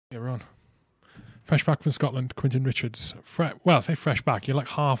Fresh back from Scotland, Quinton Richards. Well, I say fresh back. You're like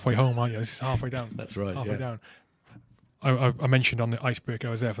halfway home, aren't you? This is halfway down. That's right. Halfway Yeah. down. I mentioned on the icebreaker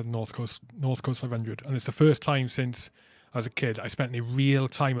I was there for the North Coast 500, and it's the first time since I was a kid I spent any real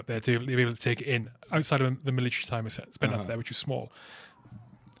time up there to be able to take it in outside of the military time I spent up there, which was small.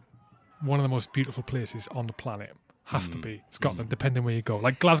 One of the most beautiful places on the planet has to be Scotland, depending where you go.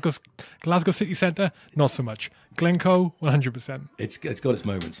 Like Glasgow city centre, not so much. Glencoe, 100%. It's got its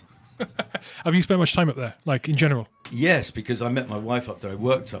moments. Have you spent much time up there, like in general? Yes, because I met my wife up there. I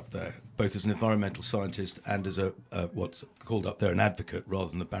worked up there, both as an environmental scientist and as a what's called up there an advocate rather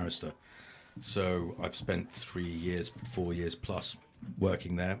than a barrister. So I've spent 4 years plus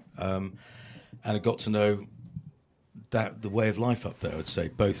working there, and I got to know the way of life up there. I'd say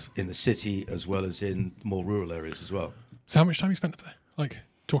both in the city as well as in more rural areas as well. So how much time have you spent up there? Like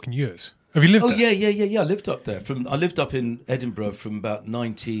talking years? Have you lived there? Yeah. I lived up there. I lived up in Edinburgh from about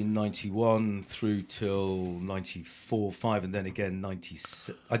 1991 through till 94, 5, and then again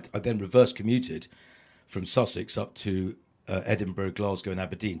 96. I then reverse commuted from Sussex up to Edinburgh, Glasgow, and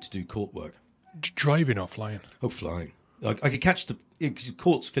Aberdeen to do court work. Driving or flying? Oh, flying. I could catch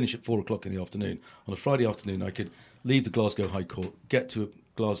courts finish at 4 o'clock in the afternoon. On a Friday afternoon, I could leave the Glasgow High Court, get to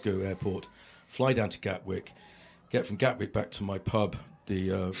Glasgow Airport, fly down to Gatwick, get from Gatwick back to my pub,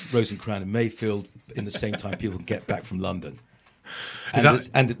 the Rose and Crown in Mayfield, in the same time people can get back from London.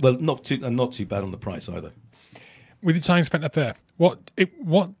 Not too bad on the price either. With your time spent up there, how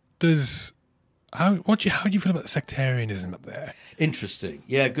do you feel about the sectarianism up there? Interesting.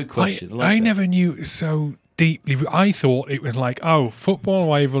 Yeah, good question. I never knew so deeply. I thought it was like, football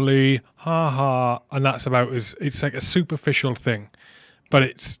rivalry, and that's about it's like a superficial thing, but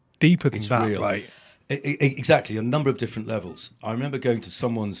it's deeper than that, real. Right? Exactly, a number of different levels. I remember going to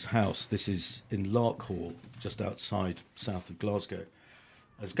someone's house. This is in Larkhall, just outside south of Glasgow.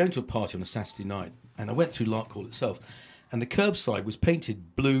 I was going to a party on a Saturday night, and I went through Larkhall itself, and the curbside was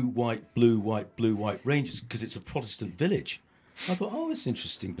painted blue, white ranges because it's a Protestant village. I thought, it's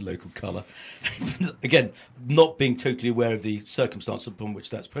interesting, the local colour. Again, not being totally aware of the circumstance upon which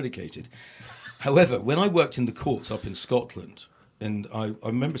that's predicated. However, when I worked in the courts up in Scotland, and I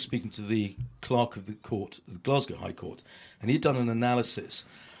remember speaking to the clerk of the court, the Glasgow High Court, and he'd done an analysis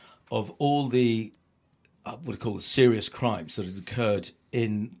of all the serious crimes that had occurred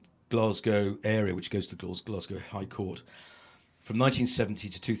in Glasgow area, which goes to Glasgow High Court, from 1970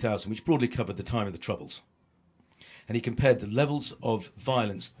 to 2000, which broadly covered the time of the Troubles. And he compared the levels of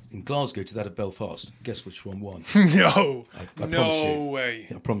violence in Glasgow to that of Belfast. Guess which one won? No, I promise you. No way.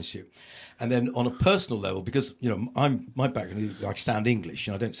 I promise you. And then on a personal level, because my background, I sound English,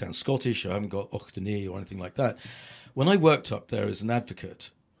 I don't sound Scottish. I haven't got Ochtenee or anything like that. When I worked up there as an advocate,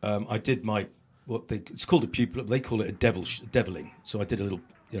 I did it's called a pupil. They call it a deviling. So I did a little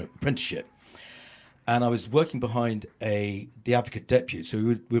apprenticeship. And I was working behind the advocate deputy. So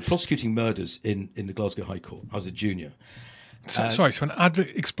we were prosecuting murders in the Glasgow High Court. I was a junior. So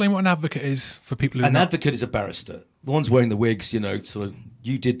explain what an advocate is for people who. An advocate is a barrister. The one's wearing the wigs, sort of.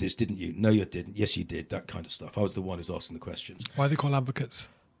 You did this, didn't you? No, you didn't. Yes, you did. That kind of stuff. I was the one who's asking the questions. Why are they called advocates?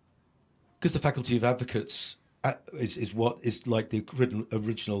 Because the faculty of advocates is what is like the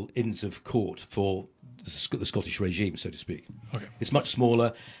original Inns of Court for the Scottish regime, so to speak. Okay. It's much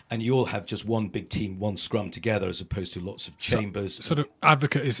smaller, and you all have just one big team, one scrum together, as opposed to lots of chambers. So the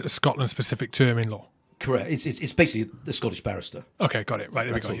advocate is a Scotland-specific term in law? Correct. It's basically the Scottish barrister. Okay, got it. Right,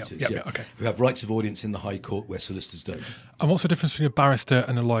 there That's we go. all it is, Yeah, okay. Who have rights of audience in the High Court where solicitors don't. And what's the difference between a barrister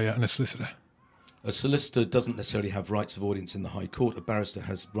and a lawyer and a solicitor? A solicitor doesn't necessarily have rights of audience in the High Court. A barrister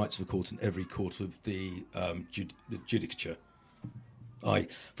has rights of a court in every court of the judicature.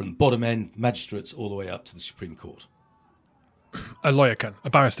 From the bottom end, magistrates, all the way up to the Supreme Court. A lawyer can. A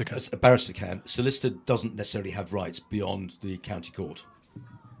barrister can. A barrister can. A solicitor doesn't necessarily have rights beyond the county court.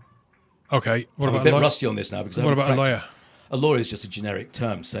 Okay. I'm a bit rusty on this now because what about a lawyer? A lawyer is just a generic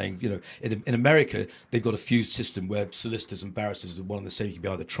term saying, in America, they've got a fused system where solicitors and barristers are one and the same. You can be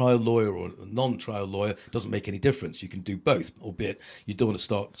either a trial lawyer or a non-trial lawyer. It doesn't make any difference. You can do both, albeit you don't want to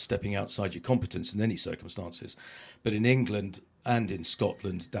start stepping outside your competence in any circumstances. But in England and in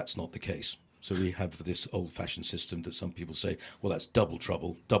Scotland, that's not the case. So we have this old-fashioned system that some people say, well, that's double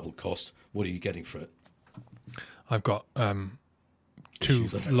trouble, double cost. What are you getting for it? I've got two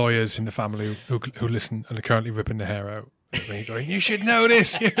lawyers in the family who listen and are currently ripping their hair out. Going, you should know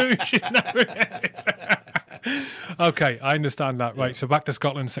this. You should know this. Okay, I understand that. Right, so back to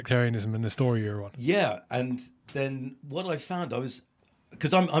Scotland, sectarianism and the story you're on. Yeah, and then what I found,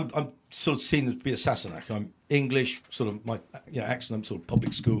 because I'm sort of seen to be a Sassenach. I'm English, sort of my accent. I'm sort of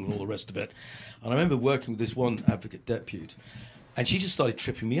public school and all the rest of it. And I remember working with this one advocate depute, And she just started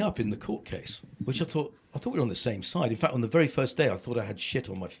tripping me up in the court case, which I thought we were on the same side. In fact, on the very first day, I thought I had shit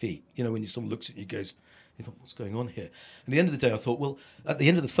on my feet. You know, when someone looks at you, goes, you thought, what's going on here? And at the end of the day, I thought, well, at the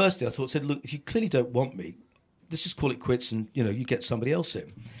end of the first day, said, look, if you clearly don't want me, let's just call it quits, and you get somebody else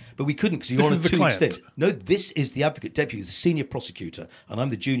in. But we couldn't because you're on a 2-week stint. No, this is the advocate deputy, the senior prosecutor, and I'm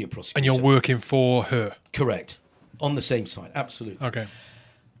the junior prosecutor. And you're working for her. Correct, on the same side, absolutely. Okay.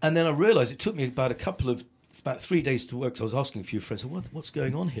 And then I realised it took me about 3 days to work. So I was asking a few friends, what's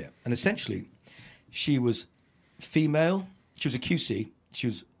going on here? And essentially, she was female. She was a QC. She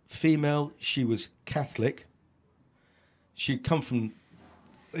was female. She was Catholic. She'd come from,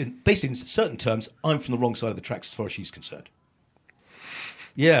 basically in certain terms, I'm from the wrong side of the tracks as far as she's concerned.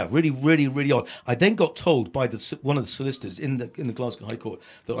 Yeah, really, really, really odd. I then got told by one of the solicitors in the Glasgow High Court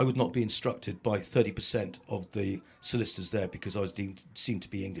that I would not be instructed by 30% of the solicitors there because I was seemed to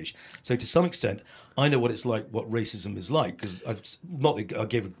be English. So to some extent, I know what it's like, what racism is like, because I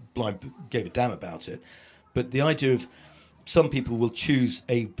gave a damn about it, but the idea of some people will choose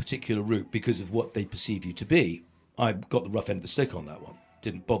a particular route because of what they perceive you to be. I got the rough end of the stick on that one.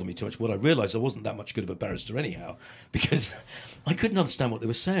 Didn't bother me too much. What I realised, I wasn't that much good of a barrister anyhow, because I couldn't understand what they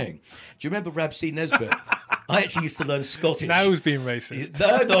were saying. Do you remember Rab C. Nesbitt? I actually used to learn Scottish. Now who's being racist?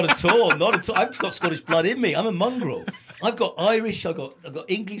 No, not at all. Not at all. I've got Scottish blood in me. I'm a mongrel. I've got Irish. I've got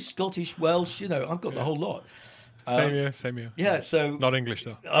English, Scottish, Welsh. I've got the whole lot. Same here. Yeah. So not English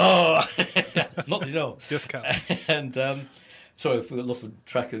though. Oh, not at all. Just cat. And sorry, I lost my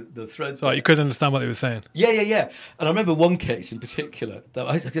track of the thread. So you couldn't understand what they were saying. Yeah. And I remember one case in particular that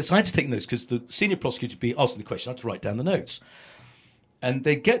I guess I had to take notes because the senior prosecutor would be asking the question. I had to write down the notes, and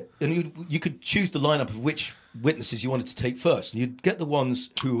you could choose the lineup of which witnesses you wanted to take first, and you'd get the ones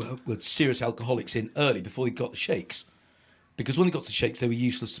who were serious alcoholics in early before they got the shakes, because when they got the shakes, they were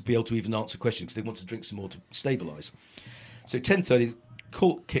useless to be able to even answer questions because they wanted to drink some more to stabilise. So 10:30,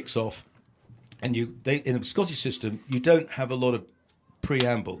 court kicks off. And in a Scottish system, you don't have a lot of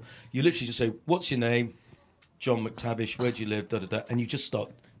preamble. You literally just say, "What's your name?" "John McTavish." "Where do you live?" And you just start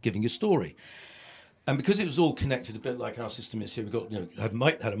giving your story. And because it was all connected, a bit like our system is here, we got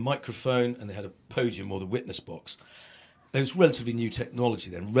had a microphone and they had a podium or the witness box. It was relatively new technology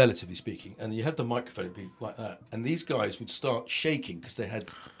then, relatively speaking. And you had the microphone it'd be like that, and these guys would start shaking because they had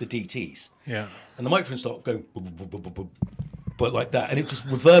the DTs. Yeah. And the microphone started going. Boop, boop, boop, boop, boop, boop. But like that, and it just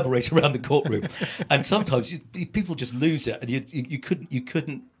reverberate around the courtroom, and sometimes people just lose it, and you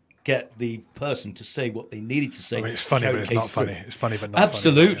couldn't get the person to say what they needed to say. I mean, it's funny, but it's not funny. It's funny, but not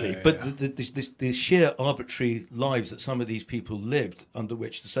absolutely. funny. But the sheer arbitrary lives that some of these people lived, under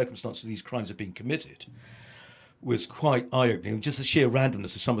which the circumstances of these crimes are being committed, was quite eye-opening. Just the sheer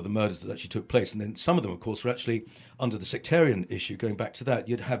randomness of some of the murders that actually took place, and then some of them, of course, were actually under the sectarian issue. Going back to that,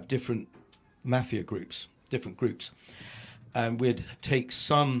 you'd have different mafia groups, different groups. And we'd take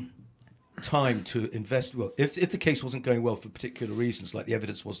some time to invest. Well, if the case wasn't going well for particular reasons, like the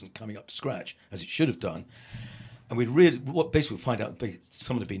evidence wasn't coming up to scratch as it should have done, and we'd basically find out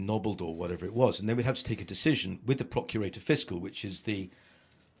someone had been nobbled or whatever it was, and then we'd have to take a decision with the procurator fiscal, which is the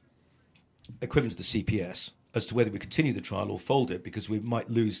equivalent to the CPS, as to whether we continue the trial or fold it, because we might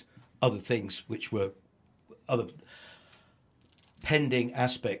lose other things which were other pending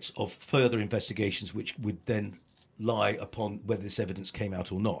aspects of further investigations, which would then lie upon whether this evidence came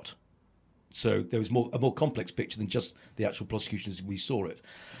out or not. So there was a more complex picture than just the actual prosecution as we saw it.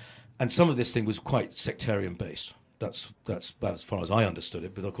 And some of this thing was quite sectarian based. That's about as far as I understood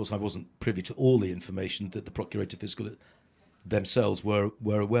it. But of course, I wasn't privy to all the information that the procurator fiscal themselves were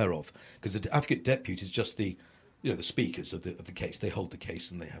aware of, because the advocate deputy is just the speakers of the case. They hold the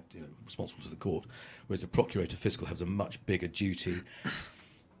case and they have responsible to the court, whereas the procurator fiscal has a much bigger duty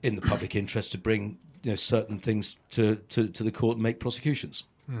in the public interest to bring certain things to the court and make prosecutions.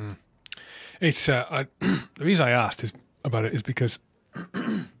 It's the reason I asked about it is because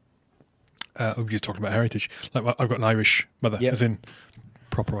we were talking about heritage. Like, I've got an Irish mother, as in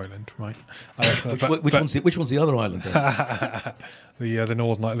proper Ireland, right? Which one's the other island then? the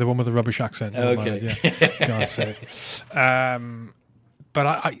northern, the one with the rubbish accent. Okay. Can't say.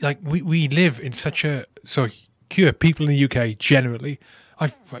 But we live in here people in the UK generally. I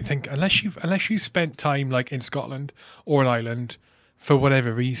think unless you spent time like in Scotland or in Ireland for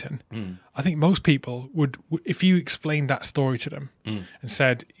whatever reason, I think most people would, if you explained that story to them and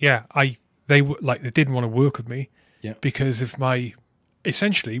said, they didn't want to work with me because of my,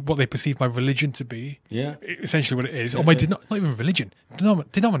 essentially what they perceive my religion to be, essentially what it is, or my not even religion,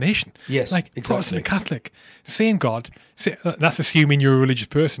 denomination, yes, like exactly. Protestant and Catholic, same God. That's assuming you're a religious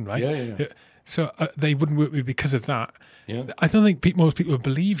person, right? Yeah. So they wouldn't work with you because of that. Yeah. I don't think most people would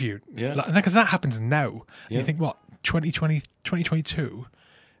believe you. Yeah. Because that happens now. Yeah. You think, what, 2020, 2022?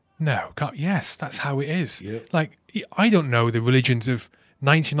 No, God, yes, that's how it is. Yeah. Like, I don't know the religions of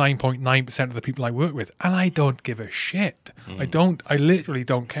 99.9% of the people I work with, and I don't give a shit. I literally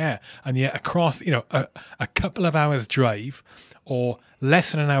don't care. And yet across, a couple of hours drive or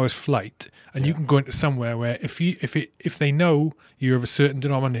less than an hour's flight, and you can go into somewhere where if they know you're of a certain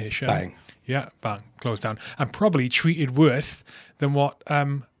denomination, Bang. yeah, bang, closed down, and probably treated worse than what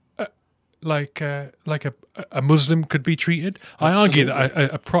like a Muslim could be treated. I argue that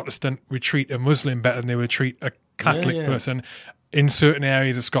a Protestant would treat a Muslim better than they would treat a Catholic person in certain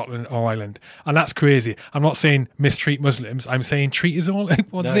areas of Scotland or Ireland, and that's crazy. I'm not saying mistreat Muslims. I'm saying treat us all.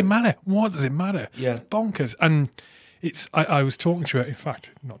 What does it matter? What does it matter? Yeah, bonkers. And it's. I was talking to, in fact,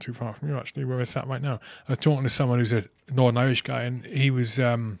 not too far from you actually, where I sat right now. I was talking to someone who's a Northern Irish guy, and he was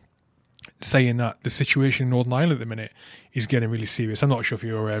saying that the situation in Northern Ireland at the minute is getting really serious. I'm not sure if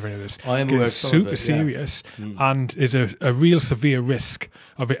you're aware of any of this. I am aware of some of super it, serious, and is a real severe risk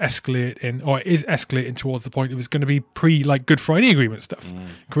of it escalating, or it is escalating towards the point of it's going to be like Good Friday Agreement stuff.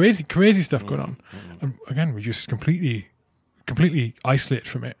 Crazy stuff going on. And again, we're just completely isolated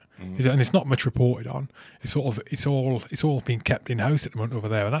from it. And it's not much reported on. It's all being kept in house at the moment over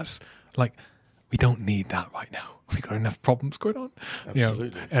there. And that's like, we don't need that right now. We've got enough problems going on.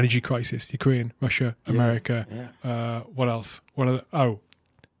 Absolutely. Energy crisis, Ukraine, Russia, America. What else?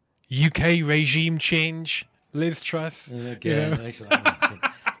 UK regime change, Liz Truss. Let's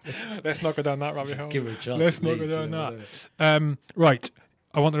not go down that rabbit hole. Give her a chance. Let's not go down that. Right.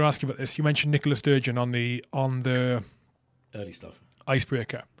 I wanted to ask you about this. You mentioned Nicola Sturgeon on the early stuff.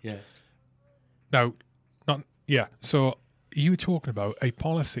 Icebreaker. Yeah. Now, so you were talking about a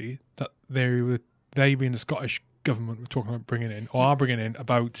policy that they being the Scottish government were talking about bringing in, or are bringing in,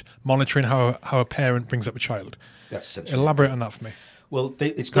 about monitoring how a parent brings up a child. That's essentially. Elaborate on that for me. Well,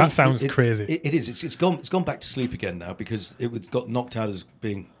 that sounds crazy. It is. It's gone back to sleep again now because it got knocked out as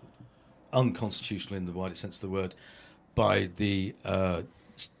being unconstitutional in the wider sense of the word by the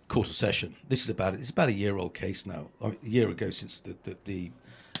Court of Session. It's about a year-old case now. A year ago since the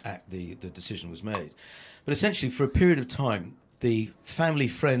decision was made, but essentially for a period of time, the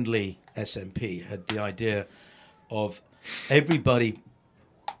family-friendly SNP had the idea of everybody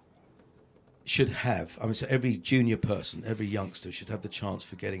should have, so every junior person, every youngster should have the chance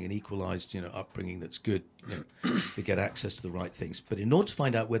for getting an equalised, upbringing that's good, to get access to the right things. But in order to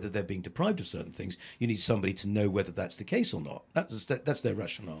find out whether they're being deprived of certain things, you need somebody to know whether that's the case or not. That's their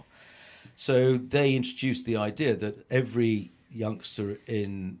rationale. So they introduced the idea that every youngster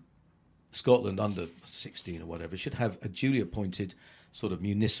in Scotland under 16 or whatever should have a duly appointed sort of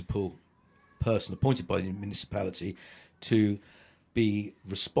municipal person appointed by the municipality to be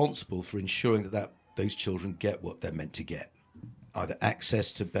responsible for ensuring that those children get what they're meant to get, either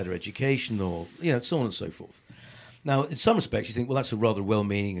access to better education or so on and so forth. Now, in some respects, you think, well, that's a rather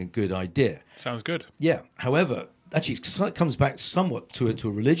well-meaning and good idea. Sounds good. Yeah. However, actually, it comes back somewhat to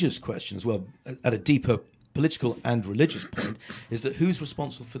a religious question as well, at a deeper political and religious point, is that who's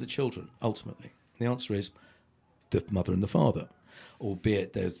responsible for the children ultimately? The answer is the mother and the father.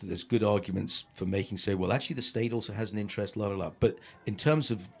 Albeit there's good arguments for say, well, actually the state also has an interest, la la la. But in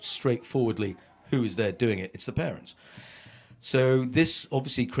terms of straightforwardly who is there doing it, it's the parents. So this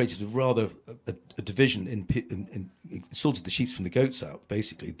obviously created a division in sorted the sheep from the goats out,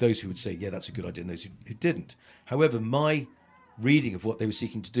 basically. Those who would say, yeah, that's a good idea, and those who didn't. However, my reading of what they were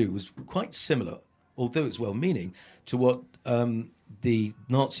seeking to do was quite similar, although it's well-meaning, to what the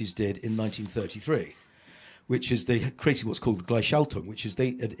Nazis did in 1933. Which is they created what's called the Gleichschaltung, which is they,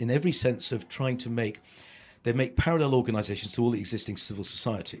 in every sense of trying to make parallel organisations to all the existing civil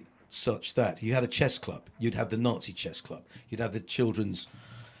society, such that you had a chess club, you'd have the Nazi chess club, you'd have the children's,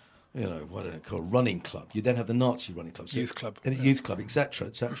 what do they call running club, you'd then have the Nazi running club, youth club, youth club, etc.,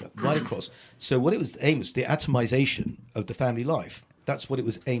 right across. So what it was aimed was the atomization of the family life. That's what it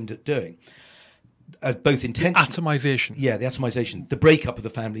was aimed at doing. Both intention, atomization, the atomization, the breakup of the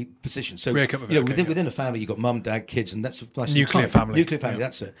family position. So within a family, you've got mum, dad, kids, and that's a nice nuclear family.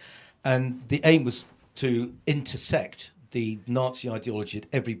 That's it. And the aim was to intersect the Nazi ideology at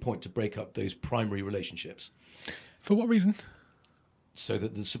every point to break up those primary relationships. For what reason? So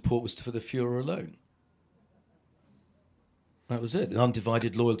that the support was for the Führer alone. That was it. An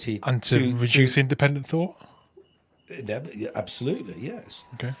undivided loyalty and to reduce independent thought. Absolutely, yes.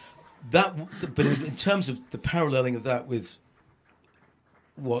 Okay. But in terms of the paralleling of that with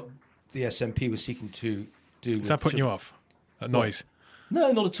what the SNP was seeking to do... Is that putting you off? That noise?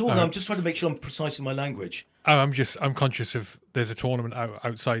 No, not at all. No, I'm just trying to make sure I'm precise in my language. I'm conscious of there's a tournament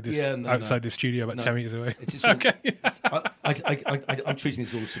outside this Yeah, no. the studio about No. 10 meters away. It's all, Okay. I'm treating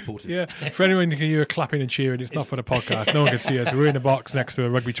this all as supportive. Yeah, for anyone who can hear clapping and cheering, it's not for the podcast. No one can see us. We're in a box next to a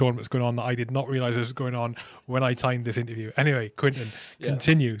rugby tournament that's going on that I did not realise was going on when I timed this interview. Anyway, Quinton,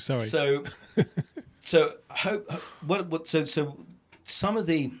 continue. Sorry. So some of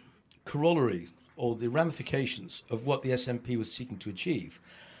the corollary or the ramifications of what the SNP was seeking to achieve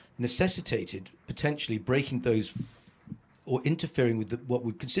necessitated potentially breaking those or interfering with what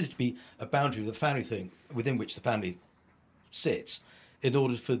we consider to be a boundary of the family thing within which the family sits, in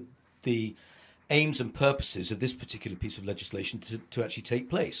order for the aims and purposes of this particular piece of legislation to actually take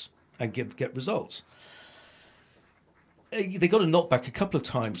place and get results. They got a knockback a couple of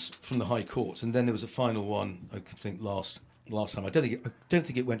times from the High Court, and then there was a final one, I think, last time. I don't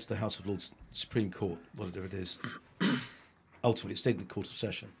think it went to the House of Lords Supreme Court, whatever it is. Ultimately, it stayed in the Court of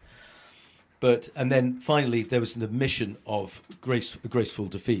Session. And then finally, there was an admission of a graceful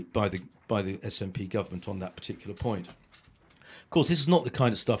defeat by the SNP government on that particular point. Of course, this is not the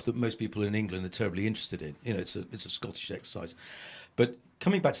kind of stuff that most people in England are terribly interested in. You know, it's a Scottish exercise. But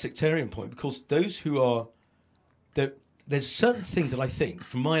coming back to the sectarian point, because those who are there's a certain thing that I think,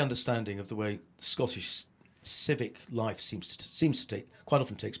 from my understanding of the way Scottish civic life seems to take, quite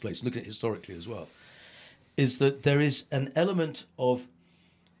often takes place, looking at it historically as well, is that there is an element of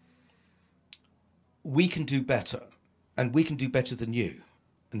we can do better, and we can do better than you.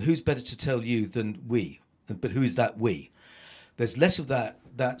 And who's better to tell you than we? But who is that we? There's less of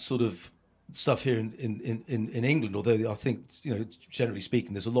that sort of stuff here in England, although I think, you know, generally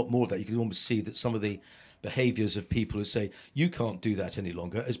speaking, there's a lot more of that. You can almost see that some of the behaviours of people who say, you can't do that any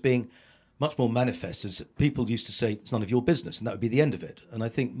longer, as being much more manifest, as people used to say, it's none of your business, and that would be the end of it. And I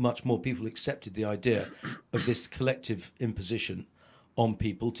think much more people accepted the idea of this collective imposition on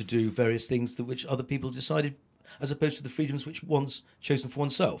people to do various things which other people decided, as opposed to the freedoms which one's chosen for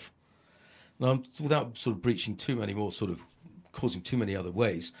oneself. Now, without sort of breaching too many more, sort of causing too many other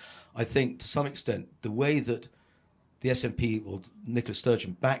ways, I think to some extent the way that the SNP or Nicola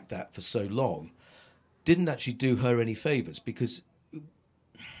Sturgeon backed that for so long didn't actually do her any favours, because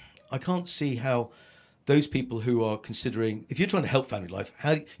I can't see how those people who are considering, if you're trying to help family life,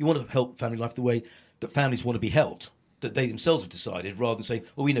 how you want to help family life the way that families want to be helped, that they themselves have decided, rather than saying,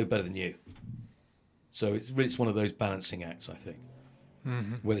 well, we know better than you. So it's one of those balancing acts, I think.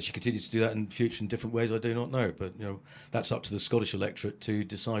 Mm-hmm. Whether she continues to do that in future in different ways, I do not know. But you know, that's up to the Scottish electorate to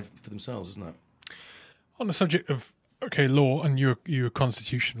decide for themselves, isn't it? On the subject of law, and you're a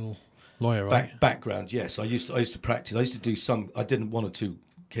constitutional lawyer, right? Background, yes. I used to practice. I used to do some. I did one or two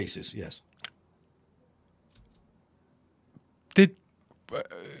cases, yes.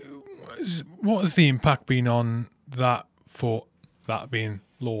 What has the impact been on that, for that being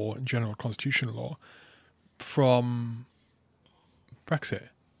law, general constitutional law, from Brexit?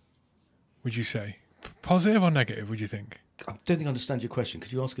 Would you say positive or negative? Would you think? I don't think I understand your question.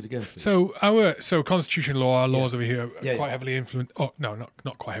 Could you ask it again, please? So constitutional law, our laws over here are quite heavily influenced. Oh no,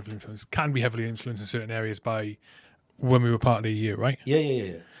 not quite heavily influenced. Can be heavily influenced in certain areas by when we were part of the EU, right?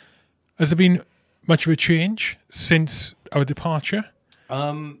 Yeah. Has there been much of a change since our departure?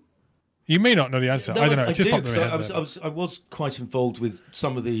 You may not know the answer. No, I don't know. I do. I was quite involved with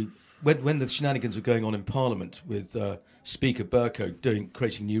some of the when the shenanigans were going on in Parliament with Speaker Bercow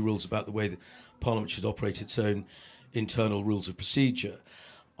creating new rules about the way that Parliament should operate its own internal rules of procedure.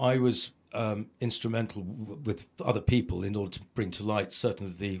 I was instrumental with other people in order to bring to light certain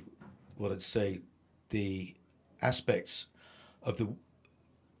of the aspects of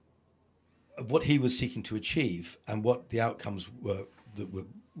what he was seeking to achieve and what the outcomes were that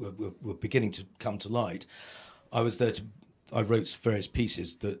were beginning to come to light. I wrote various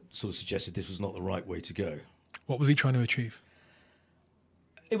pieces that sort of suggested this was not the right way to go. What was he trying to achieve?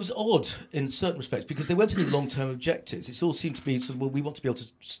 It was odd in certain respects because there weren't any long-term objectives. It all seemed to be sort of, well, we want to be able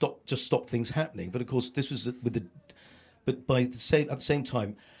to stop things happening. But of course, this was at the same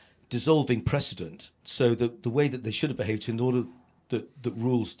time dissolving precedent, so that the way that they should have behaved in order that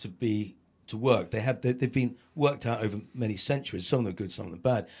rules to work, they've been worked out over many centuries. Some of them are good, some of them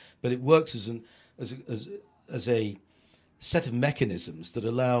bad, but it works as a set of mechanisms that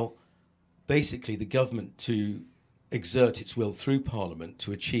allow basically the government to exert its will through Parliament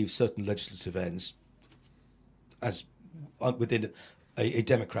to achieve certain legislative ends as within a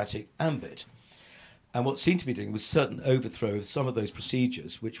democratic ambit. And what seemed to be doing was certain overthrow of some of those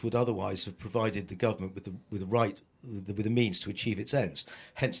procedures, which would otherwise have provided the government with the means to achieve its ends.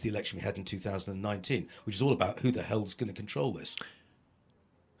 Hence the election we had in 2019, which is all about who the hell is going to control this.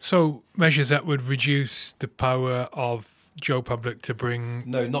 So measures that would reduce the power of Joe Public to bring?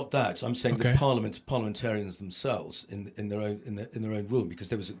 No, not that. I'm saying Okay. the parliamentarians themselves in their own room, because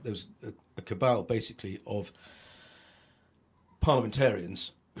there was a cabal basically of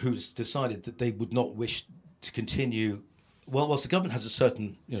parliamentarians who decided that they would not wish to continue. Well, whilst the government has a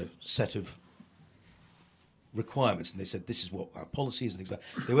certain set of requirements, and they said this is what our policy is and things like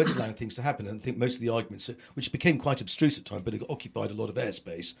that, they weren't allowing things to happen. And I think most of the arguments, which became quite abstruse at times, but it occupied a lot of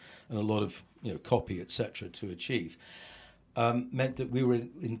airspace and a lot of copy, etc., to achieve, meant that we were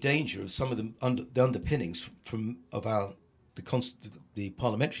in danger of some of the underpinnings of the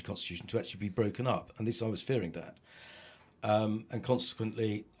parliamentary constitution to actually be broken up. And this, I was fearing that. And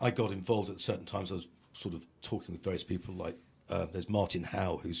consequently, I got involved at certain times. I was sort of talking with various people, like there's Martin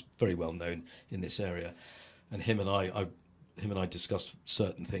Howe, who's very well known in this area, and him and I discussed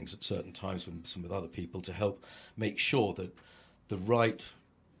certain things at certain times with other people to help make sure that the right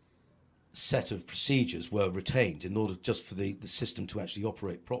set of procedures were retained in order just for the system to actually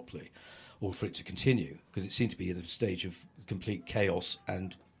operate properly, or for it to continue, because it seemed to be at a stage of complete chaos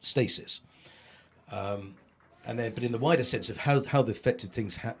and stasis. But in the wider sense of how the effective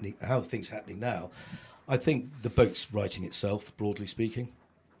things happening, how things happening now, I think the boat's righting itself, broadly speaking.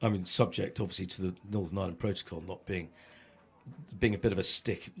 I mean, subject obviously to the Northern Ireland Protocol not being a bit of a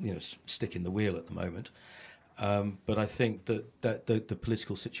stick in the wheel at the moment. But I think that the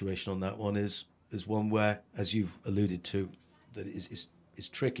political situation on that one is one where, as you've alluded to, that is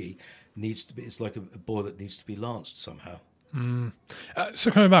tricky. Needs to be. It's like a boil that needs to be lanced somehow. So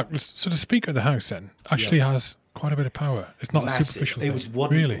coming back, so the Speaker of the House then actually has quite a bit of power. It's not Massive. a superficial It thing. was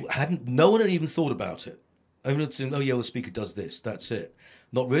what Really? no one had even thought about it. Everyone saying, "Oh yeah, well, the Speaker does this. That's it,"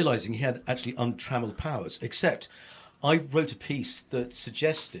 not realising he had actually untrammeled powers. Except, I wrote a piece that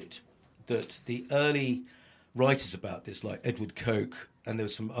suggested that the early writers about this, like Edward Coke, and there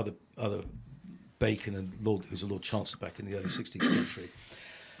was some other Bacon and who's a Lord Chancellor back in the early 16th century,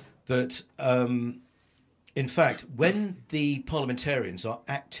 that in fact, when the parliamentarians are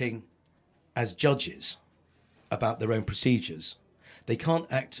acting as judges about their own procedures, they can't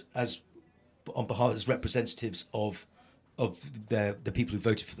act on behalf as representatives of the people who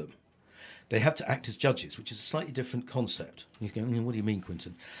voted for them. They have to act as judges, which is a slightly different concept. He's going, what do you mean,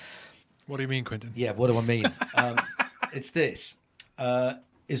 Quinton? What do you mean, Quinton? Yeah, what do I mean? It's this,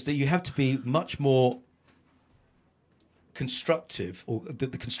 is that you have to be much more constructive, or the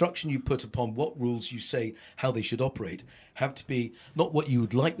construction you put upon what rules you say how they should operate have to be not what you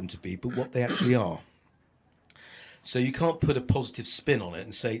would like them to be, but what they actually are. So you can't put a positive spin on it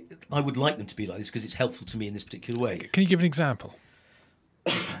and say, I would like them to be like this because it's helpful to me in this particular way. Can you give an example?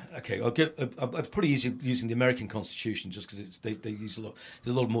 Okay, I'll probably using the American Constitution, just because they use a lot.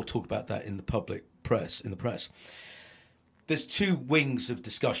 There's a lot more talk about that in the press. There's two wings of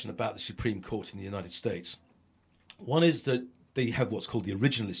discussion about the Supreme Court in the United States. One is that they have what's called the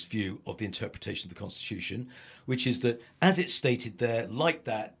originalist view of the interpretation of the Constitution, which is that as it's stated there, like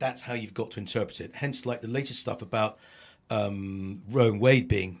that's how you've got to interpret it. Hence, like the latest stuff about Roe and Wade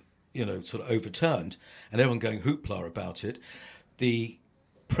being, sort of overturned, and everyone going hoopla about it. The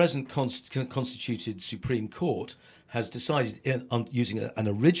present constituted Supreme Court has decided, using an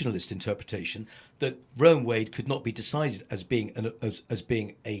originalist interpretation, that Roe and Wade could not be decided as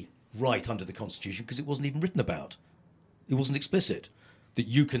being a right under the Constitution because it wasn't even written about. It wasn't explicit that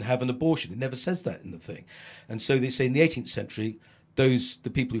you can have an abortion. It never says that in the thing. And so they say in the 18th century,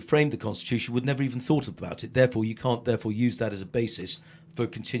 the people who framed the Constitution would never even thought about it. Therefore, you can't use that as a basis for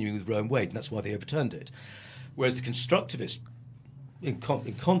continuing with Roe and Wade, and that's why they overturned it. Whereas the constructivists, in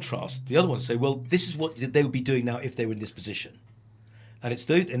contrast, the other ones say, well, this is what they would be doing now if they were in this position. And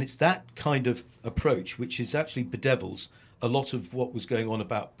it's that kind of approach which is actually bedevils a lot of what was going on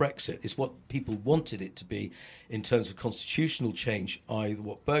about Brexit. It's what people wanted it to be in terms of constitutional change, i.e.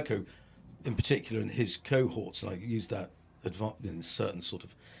 what Bercow, in particular, and his cohorts, and I use that in a certain sort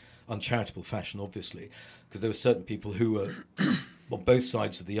of uncharitable fashion, obviously, because there were certain people who were on both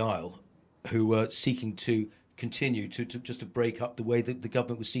sides of the aisle who were seeking to continue to break up the way that the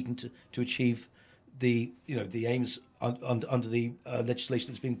government was seeking to achieve the aims under the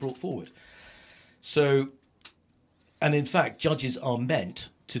legislation that's being brought forward. So, and in fact, judges are meant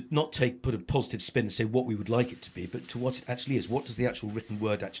to not put a positive spin and say what we would like it to be, but to what it actually is. What does the actual written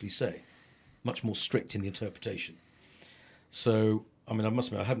word actually say? Much more strict in the interpretation. So, I mean, I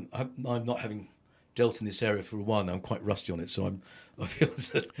must admit, I'm not having dealt in this area for a while now. I'm quite rusty on it, so I feel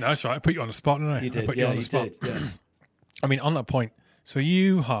that. No, that's right. I put you on the spot, didn't I? You did, I put you on the spot. did, yeah. I mean, on that point, so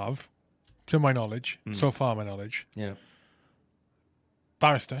you have, to my knowledge, so far my knowledge, Yeah.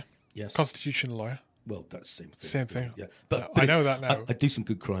 barrister, Yes. constitutional lawyer. Well, that's the same thing. Same thing. Yeah. But I know that now. I do some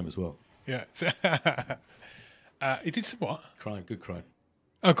good crime as well. Yeah. He did some what? Crime, good crime.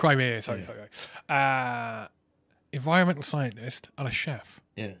 Oh, crime. Yeah, sorry. Yeah. Sorry. Environmental scientist and a chef.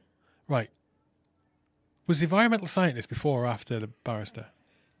 Yeah. Right. Was the environmental scientist before or after the barrister?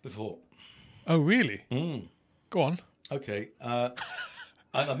 Before. Oh, really? Mm. Go on. Okay.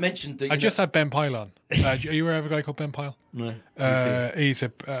 I mentioned that. I just had Ben Pyle on. Are you aware of a guy called Ben Pyle? No. He's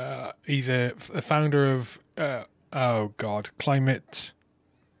a founder of climate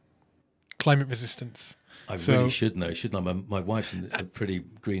resistance. I really should know, shouldn't I? My wife's a pretty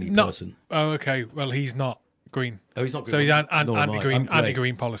greeny person. Oh, okay. Well, he's not green. Oh, he's not green. So he's Nor am I.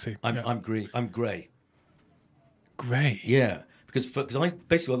 anti-green policy. I'm green. I'm grey. Grey. Yeah, because I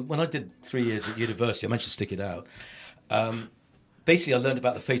basically, when I did 3 years at university, I managed to stick it out. Basically, I learned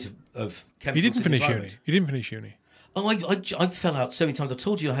about the fate of chemicals. You didn't finish in the uni. You didn't finish uni. Oh, I fell out so many times. I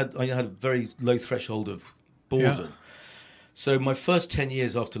told you I had a very low threshold of boredom. Yeah. So my first 10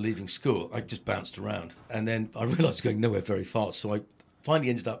 years after leaving school, I just bounced around, and then I realised I was going nowhere very fast. So I finally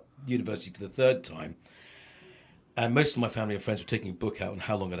ended up university for the third time. And most of my family and friends were taking a book out on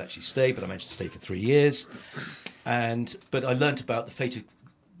how long I'd actually stay, but I managed to stay for 3 years. But I learnt about the fate of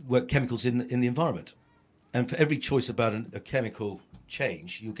chemicals in the environment. And for every choice about a chemical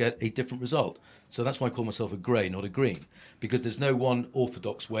change, you get a different result. So that's why I call myself a grey, not a green, because there's no one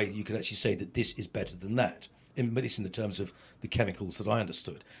orthodox way you can actually say that this is better than that. At least in the terms of the chemicals that I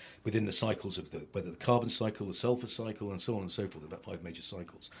understood, within the cycles of whether the carbon cycle, the sulfur cycle, and so on and so forth, about 5 major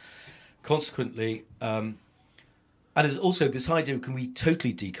cycles. Consequently, and there's also this idea of, can we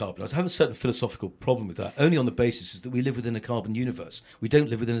totally decarbonise? I have a certain philosophical problem with that, only on the basis is that we live within a carbon universe. We don't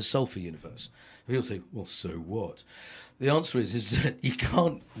live within a sulfur universe. People say, well, so what? The answer is that you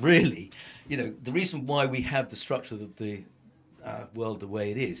can't really, the reason why we have the structure of the world the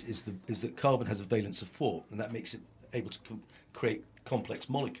way it is that carbon has a valence of 4, and that makes it able to create complex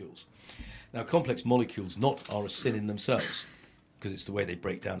molecules. Now, complex molecules are a sin in themselves, because it's the way they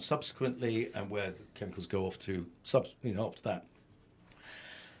break down subsequently and where the chemicals go off to after that.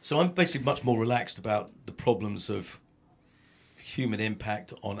 So I'm basically much more relaxed about the problems of human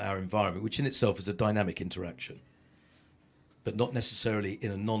impact on our environment, which in itself is a dynamic interaction, but not necessarily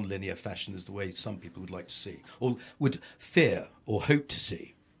in a non-linear fashion as the way some people would like to see, or would fear or hope to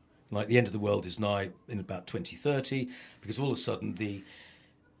see. Like the end of the world is nigh in about 2030, because all of a sudden the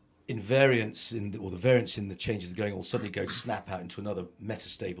variance in the changes that are going on will suddenly snap out into another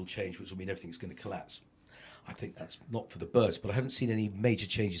metastable change, which will mean everything's going to collapse. I think that's not for the birds, but I haven't seen any major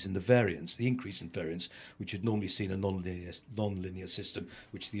changes in the variance, the increase in variance, which you'd normally see in a non-linear system,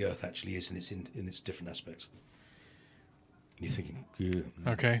 which the Earth actually is in its different aspects. You're thinking, yeah.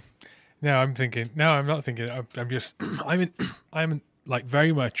 Okay. Now I'm thinking. No, I'm not thinking. I'm just. I'm like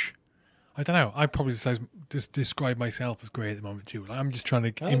very much. I don't know. I probably just describe myself as grey at the moment too. Like, I'm just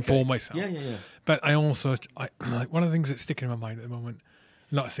trying to inform myself. Yeah. But I also, like one of the things that's sticking in my mind at the moment.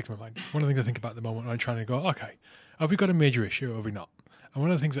 Not sticking in my mind. One of the things I think about at the moment, I'm trying to go, okay, have we got a major issue or have we not? And one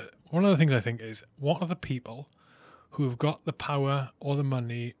of the things I think is, what are the people who have got the power or the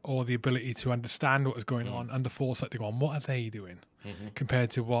money or the ability to understand what is going on and the foresight to go on, what are they doing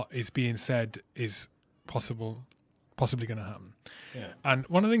compared to what is being said is possibly going to happen? Yeah. And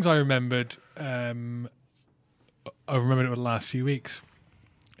one of the things I remembered over the last few weeks,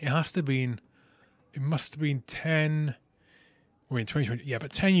 it must have been 2020, yeah,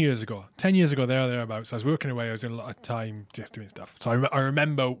 but 10 years ago, thereabouts, I was working away, I was doing a lot of time just doing stuff. So I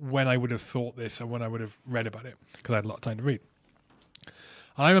remember when I would have thought this and when I would have read about it, because I had a lot of time to read.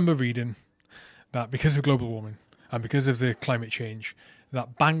 And I remember reading that because of global warming and because of the climate change,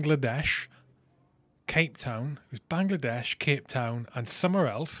 that Bangladesh, Cape Town, and somewhere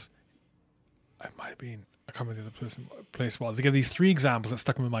else, it might have been, I can't remember the other place was. They give these 3 examples that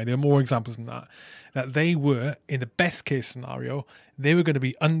stuck in my mind. There are more examples than that. That they were, in the best case scenario, they were going to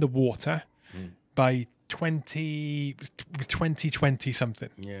be underwater by 2020 something.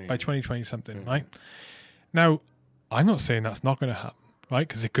 Yeah. By 2020 something, right? Now, I'm not saying that's not going to happen, right?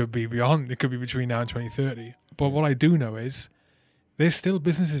 Because it could be beyond. It could be between now and 2030. But what I do know is there's still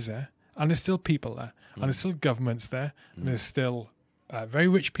businesses there, and there's still people there, and there's still governments there, and there's still very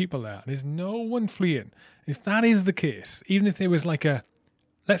rich people there, and there's no one fleeing. If that is the case, even if there was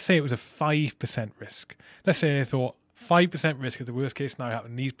let's say it was a 5% risk. Let's say I thought 5% risk at the worst case scenario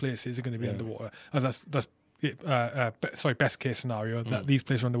happened. These places are going to be underwater. That's best case scenario that these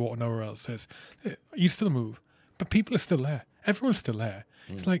places are underwater, nowhere else. Says you still move, but people are still there. Everyone's still there.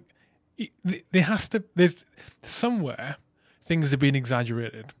 It's like there's somewhere things are being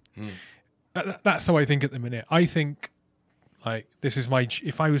exaggerated. That's how I think at the minute. I think Like, this is my,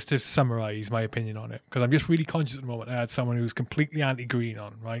 if I was to summarize my opinion on it, because I'm just really conscious at the moment, I had someone who's completely anti-green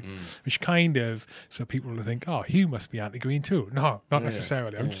on, right? Which kind of, so people will think, oh, Hugh must be anti-green too. No, not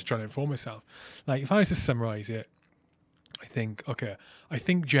necessarily. I'm just trying to inform myself. Like, if I was to summarize it, I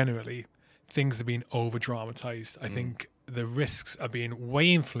think generally things are being over dramatized. I think the risks are being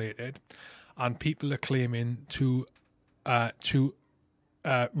way inflated, and people are claiming to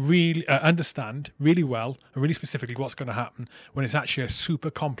really understand really well and really specifically what's going to happen, when it's actually a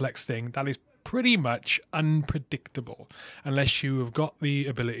super complex thing that is pretty much unpredictable unless you have got the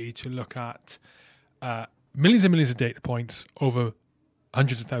ability to look at millions and millions of data points over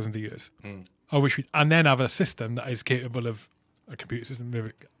hundreds of thousands of years, and then have a system that is capable of, a computer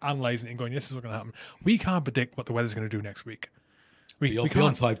system, analysing it and going, this is what's going to happen. We can't predict what the weather's going to do next week.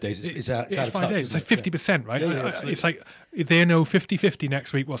 Beyond 5 days, it's out of 5 touch. days. It's like 50%, right? Absolutely. It's like they know 50-50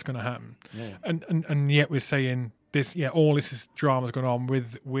 next week what's going to happen. Yeah. And yet we're saying this, all this is drama's going on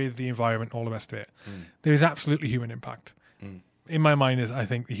with the environment, all the rest of it. There is absolutely human impact. In my mind, I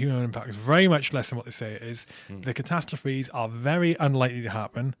think the human impact is very much less than what they say it is. The catastrophes are very unlikely to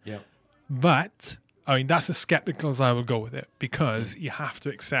happen. Yeah. But I mean, that's as skeptical as I will go with it, because you have to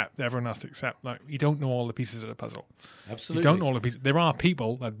accept, everyone has to accept, like, you don't know all the pieces of the puzzle. Absolutely. You don't know all the pieces. There are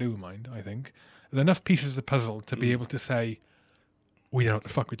people that do mind, I think. There are enough pieces of the puzzle to be able to say, we don't know what the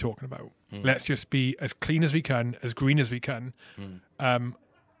fuck we're talking about. Let's just be as clean as we can, as green as we can,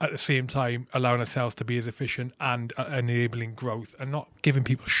 at the same time allowing ourselves to be as efficient and enabling growth, and not giving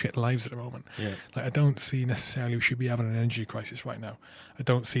people shit lives at the moment. Yeah. Like, I don't see necessarily we should be having an energy crisis right now. I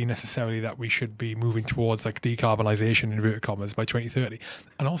don't see necessarily that we should be moving towards like decarbonisation in inverted commas by 2030.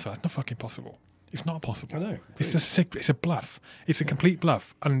 And also, that's not fucking possible. It's not possible. I know. It's just it's a bluff. It's a complete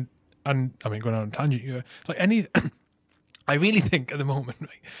bluff. And I mean, going on a tangent here, like any, I really think at the moment,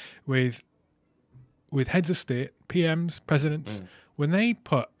 right, with heads of state, PMs, presidents, when they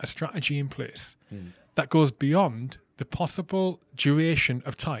put a strategy in place that goes beyond the possible duration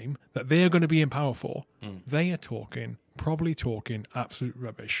of time that they are going to be in power for, they are probably talking absolute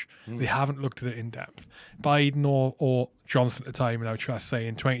rubbish. They haven't looked at it in depth. Biden or Johnson at the time, in our trust,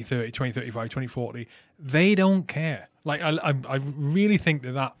 saying 2030, 2035, 2040, they don't care. Like, I really think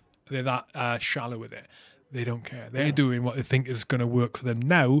they're that shallow with it. They don't care. They're doing what they think is going to work for them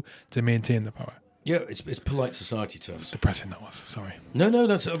now to maintain the power. Yeah, it's polite society terms. It's depressing, that was. Sorry. No,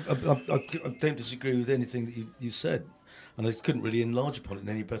 that's I don't disagree with anything that you said, and I couldn't really enlarge upon it in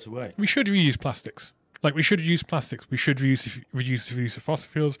any better way. We should reuse plastics. Like, we should reduce plastics. We should reduce the use of fossil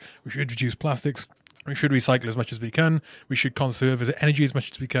fuels. We should reduce plastics. We should recycle as much as we can. We should conserve energy as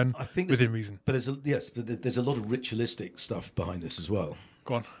much as we can, I think within reason. But there's a lot of ritualistic stuff behind this as well.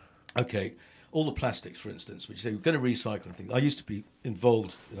 Go on. Okay, all the plastics, for instance, which you say we're going to recycle and things. I used to be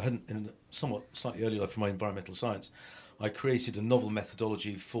involved. I hadn't in a somewhat slightly early life for my environmental science. I created a novel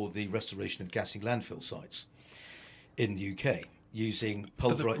methodology for the restoration of gassing landfill sites in the UK using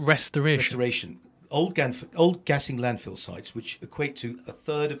pulverized restoration. Old gassing landfill sites, which equate to a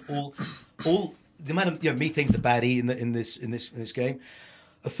third of all the amount of methane's the baddie in this game.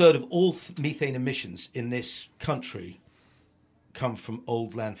 A third of all methane emissions in this country come from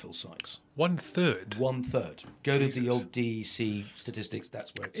old landfill sites. 1/3. 1/3. Go to the old DEC statistics.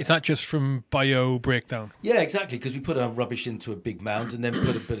 That's where it's. Is that just from bio breakdown? Yeah, exactly. Because we put our rubbish into a big mound and then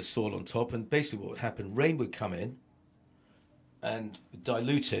put a bit of soil on top, and basically what would happen: rain would come in and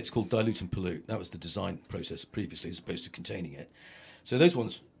dilute it. It's called dilute and pollute. That was the design process previously, as opposed to containing it. So those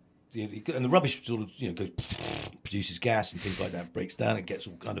ones, and the rubbish sort of goes, produces gas and things like that, breaks down and gets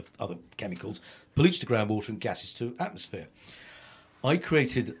all kind of other chemicals, pollutes to groundwater and gases to atmosphere. I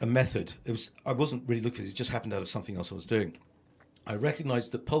created a method. I wasn't really looking at it. It just happened out of something else I was doing. I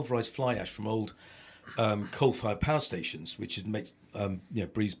recognised that pulverised fly ash from old coal-fired power stations, which is make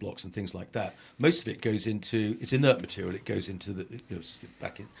breeze blocks and things like that. Most of it goes into it's inert material. It goes into the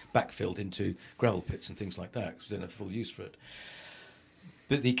backfilled into gravel pits and things like that, because we don't have full use for it.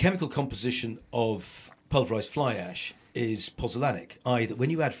 But the chemical composition of pulverised fly ash is pozzolanic, i.e. that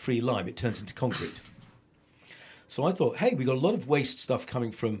when you add free lime, it turns into concrete. So I thought, hey, we got a lot of waste stuff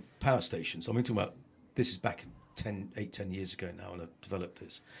coming from power stations. I'm talking about, this is back 10 years ago now, and I developed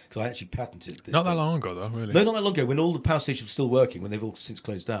this because I actually patented this. Not that long ago, though, really. No, not that long ago, when all the power stations were still working, when they've all since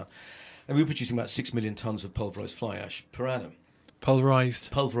closed down. And we were producing about 6 million tonnes of pulverised fly ash per annum.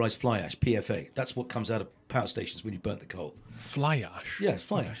 Pulverised fly ash, PFA. That's what comes out of power stations when you burnt the coal. Fly ash? Yeah,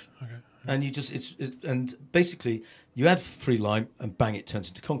 fly ash. Okay. And and basically you add free lime and bang, it turns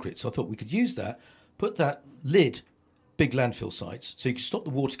into concrete. So I thought we could use that, put that lid big landfill sites, so you can stop the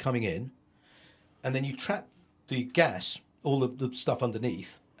water coming in, and then you trap the gas, all of the stuff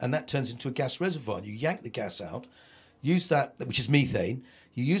underneath, and that turns into a gas reservoir. And you yank the gas out, use that, which is methane.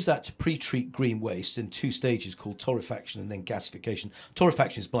 You use that to pre-treat green waste in 2 stages called torrefaction and then gasification.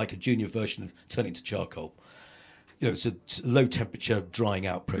 Torrefaction is like a junior version of turning to charcoal. It's a low temperature drying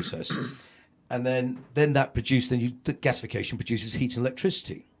out process. And then that the gasification produces heat and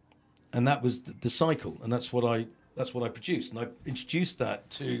electricity. And that was the cycle. And that's what I produced. And I introduced that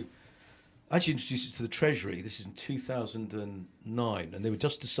to the Treasury. This is in 2009. And they were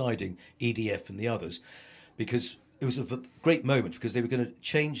just deciding, EDF and the others, because it was a great moment, because they were going to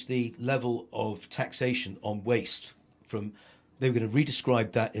change the level of taxation on waste they were going to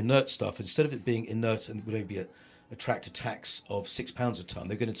redescribe that inert stuff. Instead of it being inert and would only be attract a tax of £6 a tonne,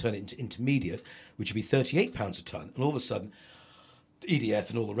 they're going to turn it into intermediate, which would be £38 a tonne. And all of a sudden, EDF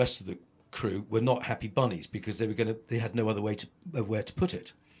and all the rest of the crew were not happy bunnies, because they had no other way where to put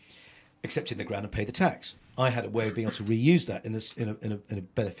it, except in the ground and pay the tax. I had a way of being able to reuse that in a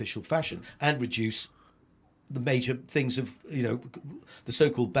beneficial fashion and reduce the major things of the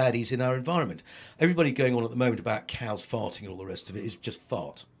so-called baddies in our environment. Everybody going on at the moment about cows farting and all the rest of it is just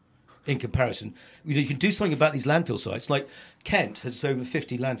fart. In comparison, you can do something about these landfill sites. Like Kent has over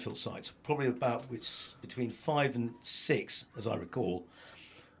 50 landfill sites, probably about between 5 and 6, as I recall,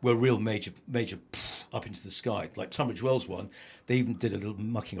 were real major up into the sky. Like Tunbridge Wells one, they even did a little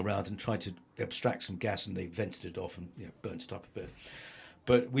mucking around and tried to abstract some gas, and they vented it off and burnt it up a bit.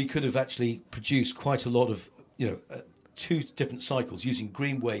 But we could have actually produced quite a lot of 2 different cycles using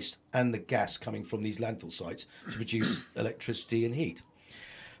green waste and the gas coming from these landfill sites to produce electricity and heat.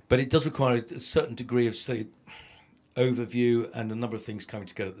 But it does require a certain degree of, say, overview and a number of things coming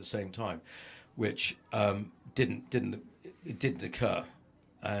together at the same time, which didn't occur,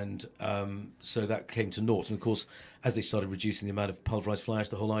 and so that came to naught. And of course, as they started reducing the amount of pulverized fly ash,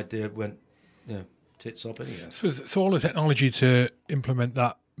 the whole idea went tits up anyhow. So all the technology to implement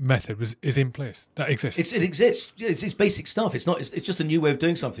that method is in place. That exists. It exists. It's basic stuff. It's not. It's just a new way of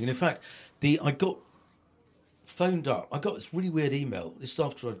doing something. And in fact, I got phoned up. I got this really weird email. This is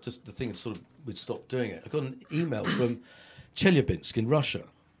after the thing had we'd stopped doing it. I got an email from Chelyabinsk in Russia.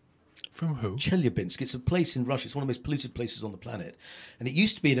 From who? Chelyabinsk. It's a place in Russia. It's one of the most polluted places on the planet. And it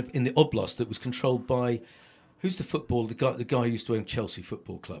used to be in the oblast that was controlled by, who's the guy who used to own Chelsea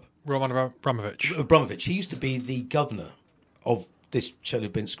Football Club? Roman Abramovich. Abramovich. He used to be the governor of this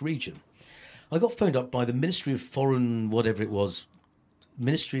Chelyabinsk region. I got phoned up by the Ministry of Foreign, whatever it was,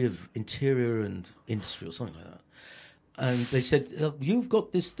 Ministry of Interior and Industry or something like that. And they said, you've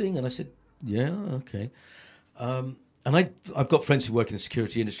got this thing. And I said, yeah, okay. And I've got friends who work in the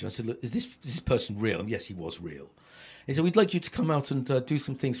security industry. I said, look, is this person real? And yes, he was real. He said, we'd like you to come out and do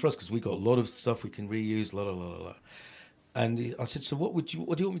some things for us, because we've got a lot of stuff we can reuse, la, la, la, la. And I said, so what do you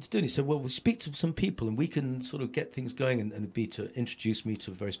want me to do? And he said, well, we'll speak to some people and we can sort of get things going, and it'd be to introduce me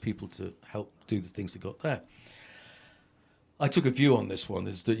to various people to help do the things that got there. I took a view on this one,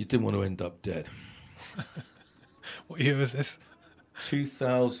 is that you didn't want to end up dead. What year was this?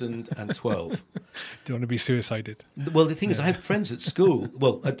 2012. Do you want to be suicided? Well, the thing is, I had friends at school,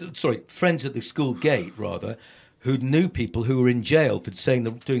 friends at the school gate, rather, who knew people who were in jail for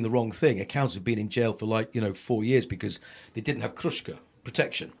doing the wrong thing. Accounts had been in jail for 4 years because they didn't have krushka,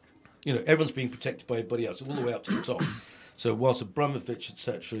 protection. Everyone's being protected by everybody else, all the way up to the top. So whilst Abramovich,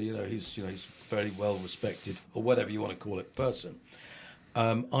 etc., he's fairly well respected, or whatever you want to call it, person.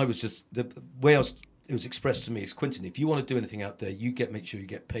 I was just the way it was expressed to me is, Quinton, if you want to do anything out there, make sure you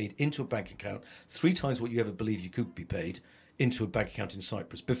get paid into a bank account 3 times what you ever believe you could be paid into a bank account in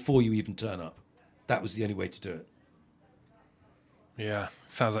Cyprus before you even turn up. That was the only way to do it. Yeah,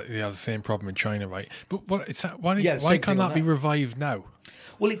 sounds like they have the same problem in China, right? But why can't that be revived now?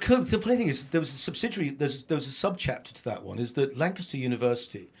 Well, it could. The funny thing is, there was a subsidiary. There was a subchapter to that one. Is that Lancaster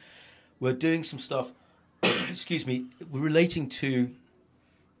University were doing some stuff? excuse me, relating to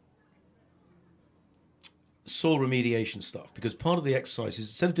soil remediation stuff, because part of the exercise is,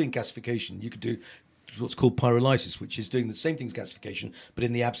 instead of doing gasification, you could do what's called pyrolysis, which is doing the same thing as gasification, but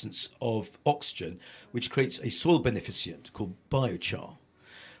in the absence of oxygen, which creates a soil beneficient called biochar,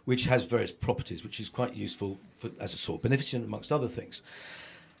 which has various properties, which is quite useful as a soil beneficient, amongst other things.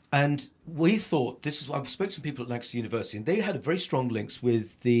 And we thought, I spoke to some people at Lancaster University, and they had very strong links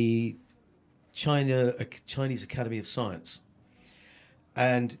with the Chinese Academy of Science.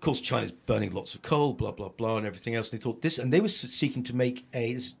 And of course, China's burning lots of coal, blah, blah, blah, and everything else. And they thought and they were seeking to make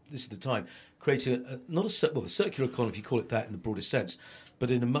this is the time, create a circular economy, if you call it that in the broadest sense,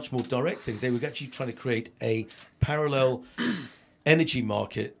 but in a much more direct thing. They were actually trying to create a parallel energy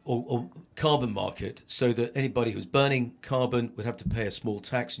market or carbon market, so that anybody who's burning carbon would have to pay a small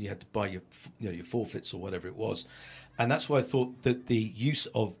tax, and you had to buy your forfeits or whatever it was, And that's why I thought that the use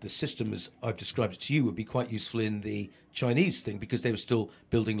of the system as I've described it to you would be quite useful in the Chinese thing, because they were still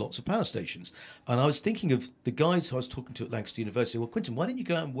building lots of power stations. And I was thinking of the guys who I was talking to at Lancaster University. Well, Quinton, why didn't you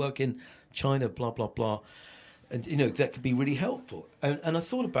go out and work in China, blah, blah, blah. And, that could be really helpful. And I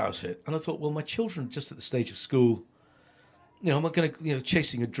thought about it, and I thought, well, my children are just at the stage of school. I'm not going to,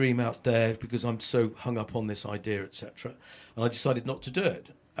 chasing a dream out there because I'm so hung up on this idea, etc. And I decided not to do it.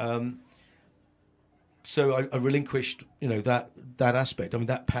 So I relinquished, that aspect. I mean,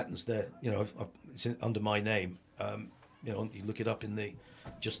 that patent's there. It's under my name. You look it up in the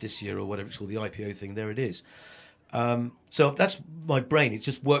just this year or whatever it's called, the IPO thing. There it is. So that's my brain. It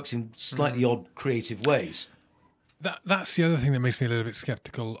just works in slightly odd, creative ways. That's the other thing that makes me a little bit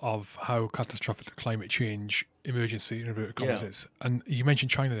sceptical of how catastrophic the climate change emergency in inverted commas is. And you mentioned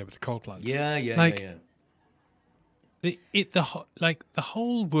China there with the coal plants. Yeah. The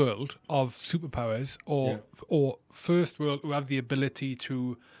whole world of superpowers or first world who have the ability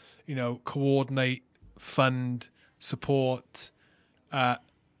to, coordinate, fund, support,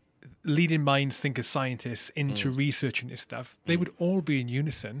 leading minds, thinkers, scientists into researching this stuff, they would all be in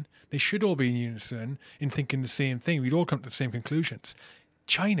unison. They should all be in unison in thinking the same thing. We'd all come to the same conclusions.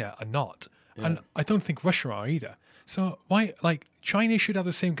 China are not. Yeah. And I don't think Russia are either. So why, China should have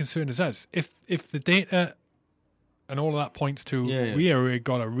the same concern as us. If the data and all of that points to we have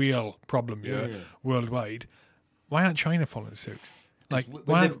got a real problem here worldwide, why aren't China following suit?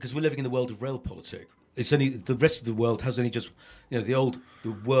 Because we're living in the world of realpolitik. It's only the rest of the world has only just, the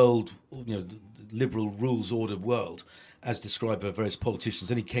world, the liberal rules order world, as described by various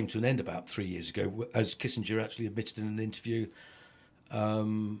politicians, only came to an end about 3 years ago, as Kissinger actually admitted in an interview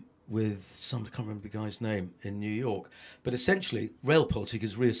with I can't remember the guy's name, in New York. But essentially, realpolitik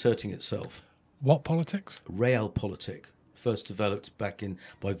is reasserting itself. What politics? Realpolitik, first developed by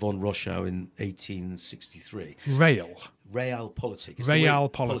von Rochow in 1863. Realpolitik. Realpolitik.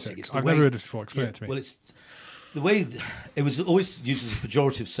 I've never heard this before. Explain it to me. Well, it's the way it was always used as a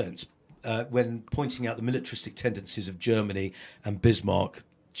pejorative sense when pointing out the militaristic tendencies of Germany and Bismarck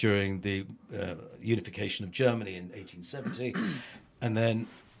during the unification of Germany in 1870, and then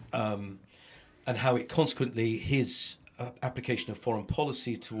and how it consequently his application of foreign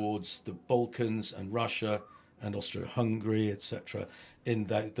policy towards the Balkans and Russia and Austro-Hungary, etc., in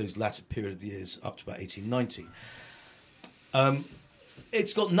those latter period of years up to about 1890.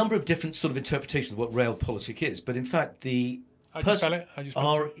 It's got a number of different sort of interpretations of what realpolitik is, but in fact the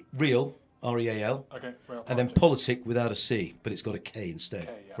real, R-E-A-L, okay, and then politic without a C, but it's got a K instead,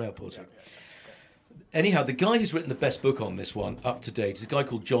 realpolitik. Yeah. Anyhow, the guy who's written the best book on this one, up to date, is a guy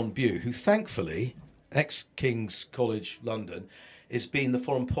called John Bew, who thankfully, ex-King's College London, is being the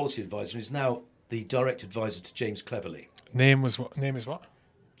foreign policy advisor and is now the direct advisor to James Cleverly. Name is what?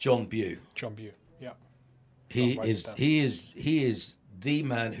 John Bew. John Bew. Yeah. He is the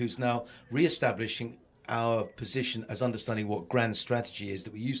man who's now re-establishing our position as understanding what grand strategy is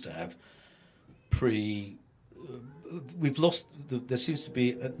that we used to have we've lost, there seems to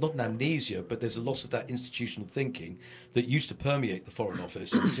be, not an amnesia, but there's a loss of that institutional thinking that used to permeate the Foreign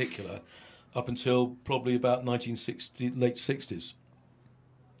Office in particular up until probably about late 60s.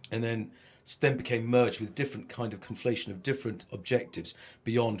 And then became merged with different kind of conflation of different objectives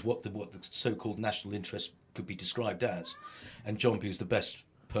beyond what the so-called national interest could be described as. And John Bew is the best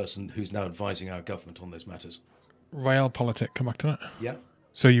person who's now advising our government on those matters. Realpolitik, come back to that. Yeah.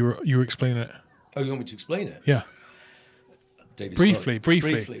 So you were explaining it. Oh, you want me to explain it? Yeah. David, briefly.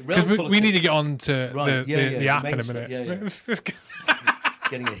 Because we need to get on to the app in a minute.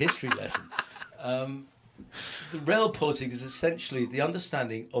 Getting a history lesson. The realpolitik is essentially the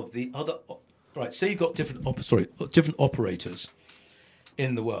understanding of the other. Right, so you've got different operators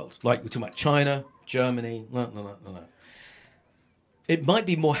in the world. Like we're talking about China, Germany. No. It might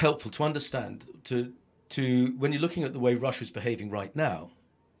be more helpful to understand to when you're looking at the way Russia's behaving right now,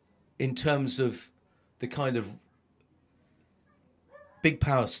 in terms of the kind of big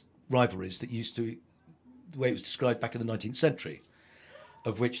power rivalries that the way it was described back in the 19th century,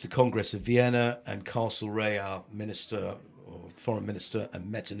 of which the Congress of Vienna and Castlereagh, our minister or foreign minister, and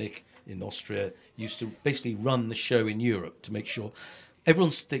Metternich in Austria used to basically run the show in Europe to make sure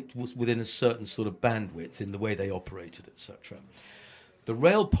everyone was within a certain sort of bandwidth in the way they operated, etc. The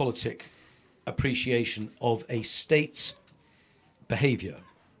realpolitik appreciation of a state's behaviour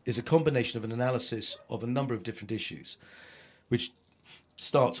is a combination of an analysis of a number of different issues, which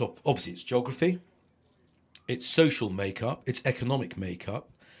starts off, obviously, its geography, its social makeup, its economic makeup,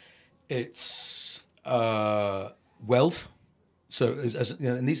 its wealth. So,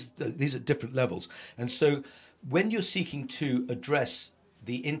 and these are different levels. And so, when you're seeking to address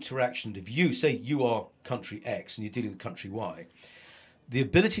the interaction of you, say you are country X and you're dealing with country Y, the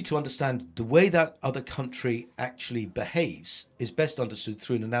ability to understand the way that other country actually behaves is best understood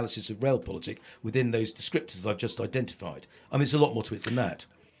through an analysis of realpolitik within those descriptors that I've just identified. I mean, there's a lot more to it than that.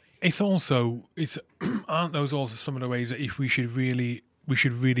 It's aren't those also some of the ways that if we should really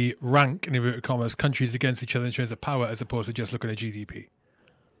rank in inverted commas countries against each other in terms of power as opposed to just looking at GDP?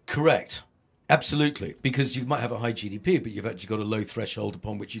 Correct. Absolutely. Because you might have a high GDP, but you've actually got a low threshold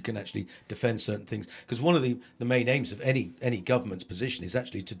upon which you can actually defend certain things. Because one of the main aims of any government's position is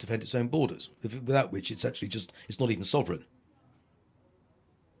actually to defend its own borders, without which it's actually it's not even sovereign.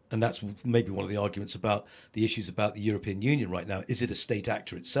 And that's maybe one of the arguments about the issues about the European Union right now. Is it a state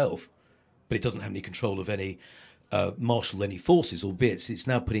actor itself, but it doesn't have any control of any marshal any forces, albeit it's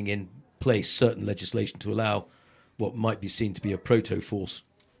now putting in place certain legislation to allow what might be seen to be a proto-force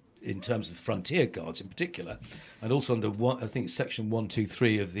in terms of frontier guards in particular, and also under I think it's section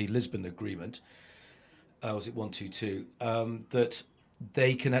 123 of the Lisbon Agreement, was it 122, that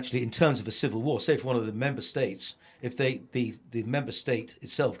they can actually, in terms of a civil war, say if one of the member states, if the member state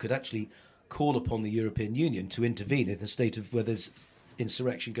itself could actually call upon the European Union to intervene in a state of where there's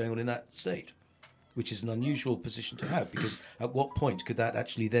insurrection going on in that state, which is an unusual position to have, because at what point could that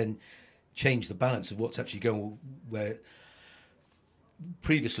actually then change the balance of what's actually going on, where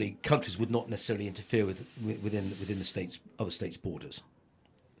previously countries would not necessarily interfere within the states, other states' borders.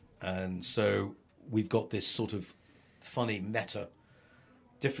 And so we've got this sort of funny meta,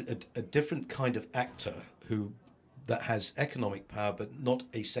 a different kind of actor that has economic power but not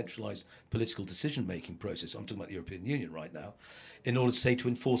a centralized political decision-making process. I'm talking about the European Union right now, in order to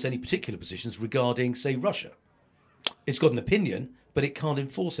enforce any particular positions regarding, say, Russia. It's got an opinion, but it can't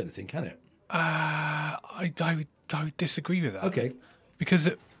enforce anything, can it? I would disagree with that. Okay. Because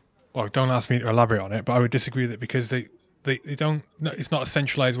don't ask me to elaborate on it, but I would disagree with it because they don't. No, it's not a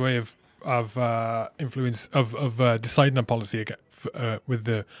centralized way of influence of deciding on policy with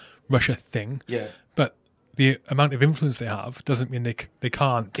the Russia thing. Yeah. But the amount of influence they have doesn't mean they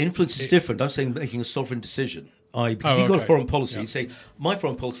can't. Influence is different. I'm saying making a sovereign decision. Because you've got a foreign policy, you say, my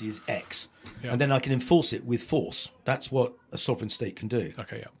foreign policy is X, and then I can enforce it with force. That's what a sovereign state can do.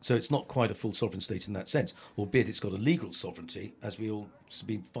 Okay, yeah. So it's not quite a full sovereign state in that sense, albeit it's got a legal sovereignty, as we all have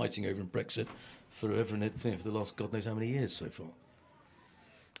been fighting over in Brexit forever and ever for the last God knows how many years so far.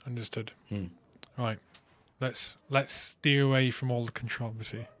 Understood. Right. Let's steer away from all the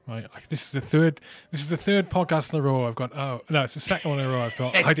controversy. Right. This is the third podcast in a row I've gone, oh no, it's the second one in a row I've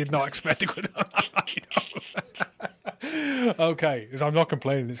thought I did not expect to go down that line. Okay. I'm not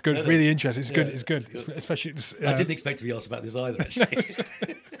complaining. It's good. It's really interesting. It's good. Especially I didn't expect to be asked about this either, actually.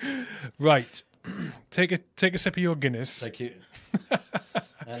 Right. Take a sip of your Guinness. Thank you.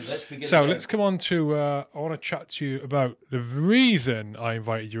 And let's begin. So let's come on to I want to chat to you about the reason I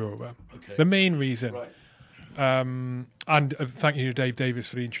invited you over. Okay. The main reason. Right. And thank you to Dave Davis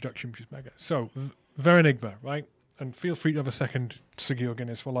for the introduction, which is mega. So, Verenigma, right? And feel free to have a second cig or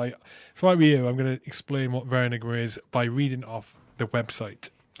Guinness. Well, if I were you, I'm going to explain what Verenigma is by reading off the website.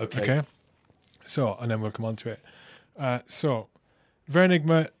 Okay. So, and then we'll come on to it. So,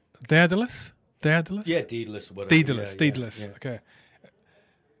 Verenigma, Daedalus? Yeah, Daedalus or whatever. Daedalus. Yeah.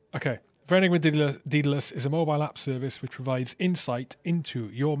 Okay. Verenigma Daedalus is a mobile app service which provides insight into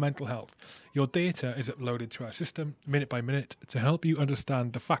your mental health. Your data is uploaded to our system minute by minute to help you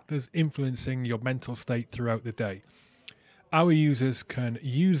understand the factors influencing your mental state throughout the day. Our users can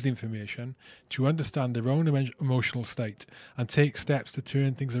use the information to understand their own emotional state and take steps to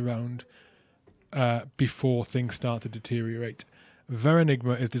turn things around before things start to deteriorate.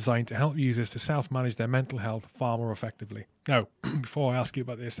 Verenigma is designed to help users to self-manage their mental health far more effectively. Now, before I ask you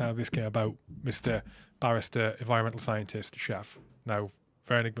about this, how this came about, Mr. Barrister, environmental scientist, chef, now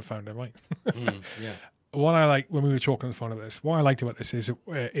Verenigma founder, right? Yeah. What I like when we were talking on the phone about this, what I liked about this is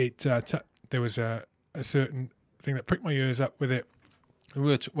there was a certain thing that pricked my ears up with it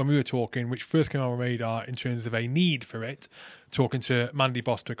when we were talking, which first came on our radar in terms of a need for it. Talking to Mandy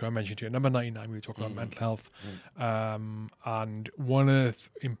Bostwick, who I mentioned to you, number 99, we were talking about mental health. And one of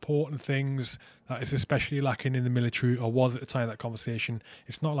the important things that is especially lacking in the military, or was at the time of that conversation,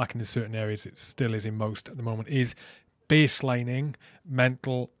 it's not lacking in certain areas, it still is in most at the moment, is baselining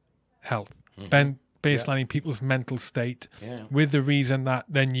mental health. Baselining people's mental state with the reason that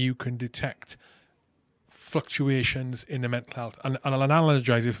then you can detect fluctuations in the mental health. And I'll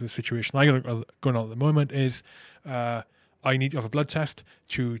analogize it for the situation I got going on at the moment is I need to have a blood test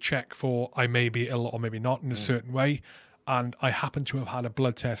to check for I may be ill or maybe not in a certain way. And I happen to have had a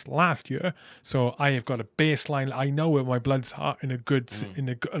blood test last year, so I have got a baseline. I know where my bloods are at a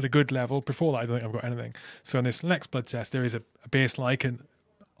good level. Before that, I don't think I've got anything. So in this next blood test, there is a baseline.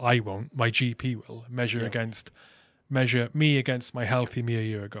 I won't. My GP will measure me against my healthy me a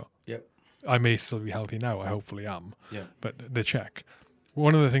year ago. Yep. I may still be healthy now. I hopefully am. Yeah. But the check.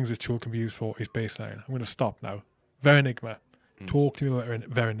 One of the things this tool can be used for is baseline. I'm going to stop now. Verenigma. Talk to me about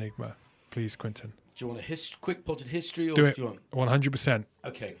Verenigma, please, Quinton. Do you want a quick potted history? Or Do it. Do you want... 100%.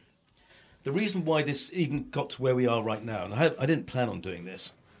 Okay. The reason why this even got to where we are right now, and I didn't plan on doing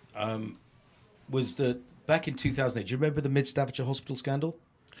this, was that back in 2008, do you remember the Mid-Staffordshire Hospital scandal?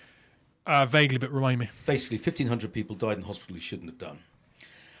 Vaguely, but remind me. Basically, 1,500 people died in hospital who shouldn't have done.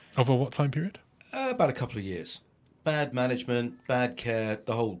 Over what time period? About a couple of years. Bad management, bad care,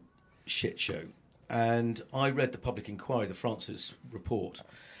 the whole shit show. And I read the public inquiry, the Francis report,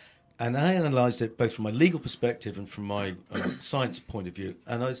 and I analysed it both from my legal perspective and from my science point of view.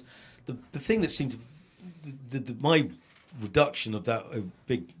 And the thing that seemed to... my reduction of that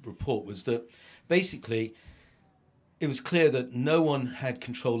big report was that basically it was clear that no one had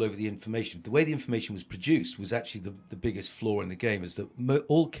control over the information. The way the information was produced was actually the biggest flaw in the game, is that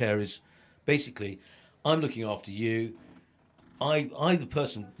all care is basically, I'm looking after you, I the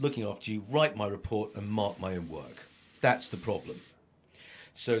person looking after you, write my report and mark my own work. That's the problem.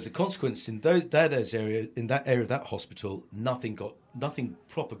 So as a consequence, in that area of that hospital, nothing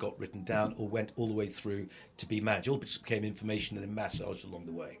proper got written down or went all the way through to be managed. It all just became information and then massaged along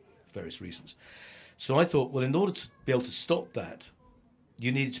the way for various reasons. So I thought, well, in order to be able to stop that,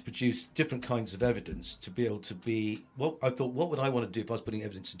 you needed to produce different kinds of evidence to be able to be... Well, I thought, what would I want to do if I was putting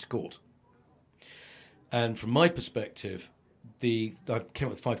evidence into court? And from my perspective, I came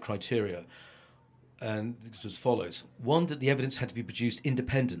up with 5 criteria, and it was as follows. One, that the evidence had to be produced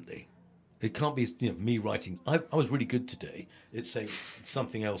independently. It can't be me writing, I was really good today. It's saying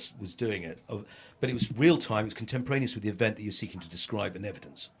something else was doing it. But it was real time, it was contemporaneous with the event that you're seeking to describe in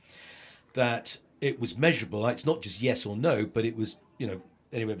evidence. That it was measurable. It's not just yes or no, but it was,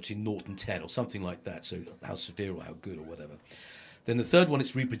 anywhere between 0 and 10 or something like that. So how severe or how good or whatever. Then the third one,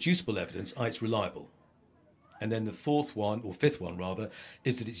 it's reproducible evidence. It's reliable. And then the fifth one,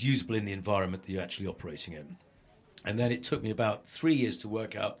 is that it's usable in the environment that you're actually operating in. And then it took me about 3 years to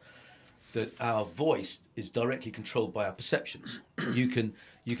work out that our voice is directly controlled by our perceptions. You can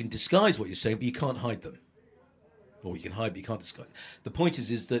disguise what you're saying, but you can't hide them. Or you can hide, but you can't disguise. The point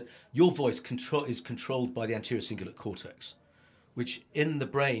is that your voice is controlled by the anterior cingulate cortex, which in the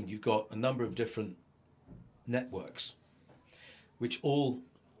brain you've got a number of different networks, which all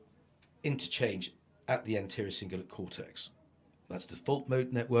interchange at the anterior cingulate cortex. That's default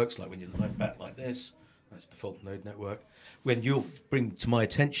mode networks, like when you lie back like this, that's the default mode network. When you bring to my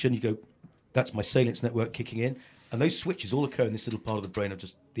attention, you go, that's my salience network kicking in, and those switches all occur in this little part of the brain of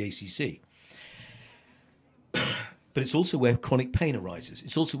just the ACC. But it's also where chronic pain arises.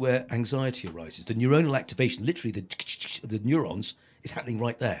 It's also where anxiety arises. The neuronal activation, literally the neurons, is happening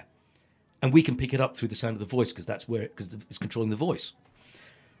right there. And we can pick it up through the sound of the voice because it's controlling the voice.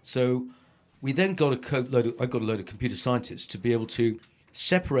 So we then got I got a load of computer scientists to be able to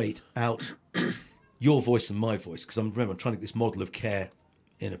separate out your voice and my voice, because I'm trying to get this model of care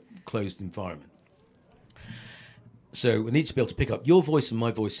in a closed environment. So we need to be able to pick up your voice and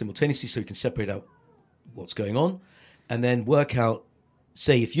my voice simultaneously so we can separate out what's going on, and then work out,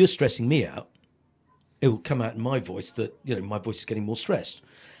 say, if you're stressing me out, it will come out in my voice that, my voice is getting more stressed.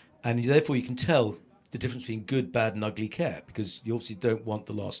 And therefore you can tell the difference between good, bad, and ugly care, because you obviously don't want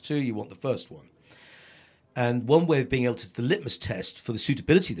the last two, you want the first one. And one way of being able to, the litmus test for the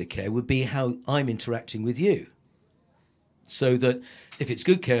suitability of the care would be how I'm interacting with you. So that if it's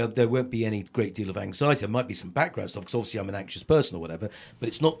good care, there won't be any great deal of anxiety. There might be some background stuff, because obviously I'm an anxious person or whatever, but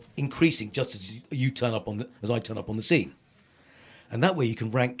it's not increasing just as as I turn up on the scene. And that way you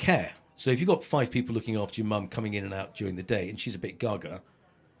can rank care. So if you've got 5 people looking after your mum coming in and out during the day, and she's a bit gaga,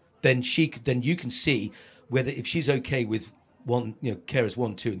 then you can see whether, if she's okay with one, carers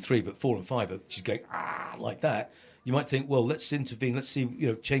 1, 2, and 3, but 4 and 5, she's going like that. You might think, well, let's intervene. Let's see,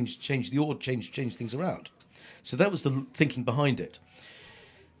 change the order, change things around. So that was the thinking behind it.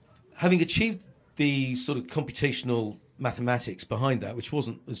 Having achieved the sort of computational mathematics behind that, which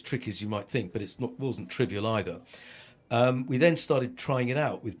wasn't as tricky as you might think, but wasn't trivial either. We then started trying it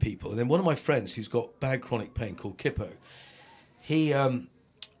out with people, and then one of my friends who's got bad chronic pain, called Kippo, he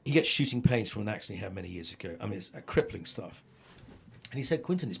gets shooting pains from an accident he had many years ago. I mean, it's crippling stuff. And he said,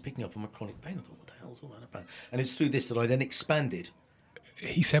 Quinton, it's picking up on my chronic pain. I thought, what the hell's all that about? And it's through this that I then expanded.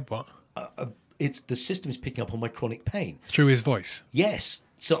 He said what? The system is picking up on my chronic pain. Through his voice? Yes.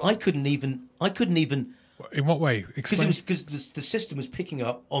 So I couldn't even. In what way? Explain. Because the system was picking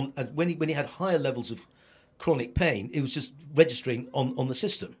up on when he had higher levels of chronic pain. It was just registering on the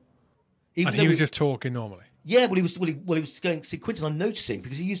system. And he was just talking normally. Yeah, well, he was going to say, Quinton, I'm noticing,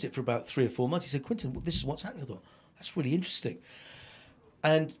 because he used it for about 3 or 4 months. He said, Quinton, this is what's happening. I thought, that's really interesting.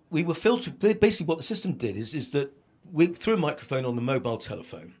 And we were filtering. Basically, what the system did is that through a microphone on the mobile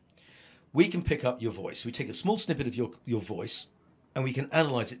telephone, we can pick up your voice. We take a small snippet of your voice, and we can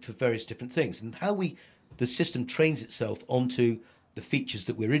analyze it for various different things. And the system trains itself onto the features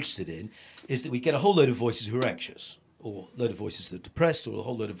that we're interested in is that we get a whole load of voices who are anxious, or a load of voices that are depressed, or a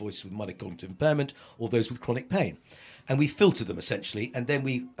whole load of voices with minor cognitive impairment, or those with chronic pain. And we filter them essentially, and then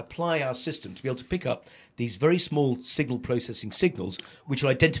we apply our system to be able to pick up these very small signal processing signals, which are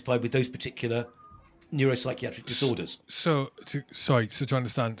identified with those particular neuropsychiatric disorders. So to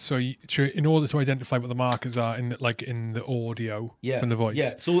understand, in order to identify what the markers are in the audio from the voice, Yeah,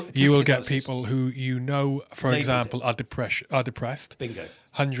 it's all you will acoustic get analysis. people who for Labelled example, are depressed. Bingo.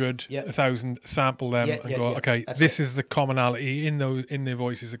 100, Yeah. 1,000, sample them Yeah, and yeah, go, yeah, okay, that's this it. is the commonality in their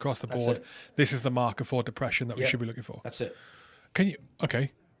voices across the board. it. This is the marker for depression that we Yeah, should be looking for. That's it. Can you?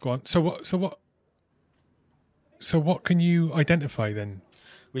 Okay, go on. So what can you identify then?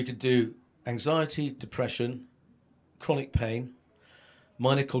 We could do anxiety, depression, chronic pain,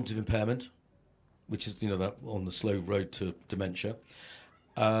 minor cognitive impairment, which is that on the slow road to dementia.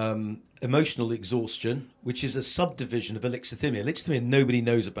 Emotional exhaustion, which is a subdivision of alexithymia. Alexithymia nobody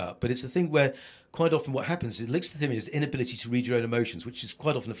knows about, but it's a thing where quite often what happens is alexithymia is the inability to read your own emotions, which is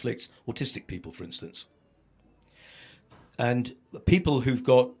quite often afflicts autistic people, for instance. And people who've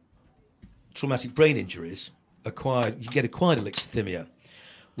got traumatic brain injuries you get acquired alexithymia,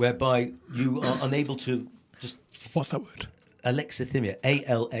 whereby you are unable to just... What's that word? Alexithymia,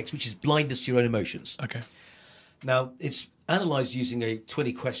 ALX, which is blindness to your own emotions. Okay. Now, it's analysed using a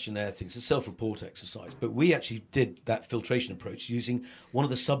 20 questionnaire thing. It's a self-report exercise. But we actually did that filtration approach using one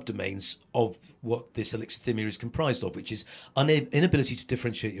of the subdomains of what this alexithymia is comprised of, which is inability to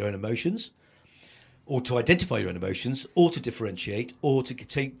differentiate your own emotions, or to identify your own emotions, or to differentiate, or to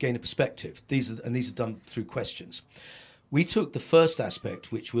gain a perspective. These are done through questions. We took the first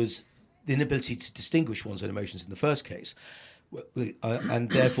aspect, which was the inability to distinguish one's own emotions in the first case, and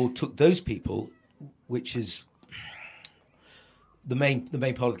therefore took those people, which is the main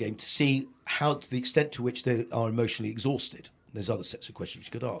part of the game, to see how, to the extent to which they are emotionally exhausted. There's other sets of questions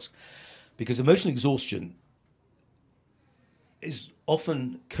you could ask, because emotional exhaustion is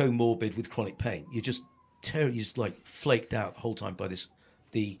often comorbid with chronic pain. You're just like flaked out the whole time by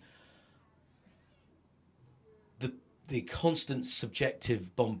the constant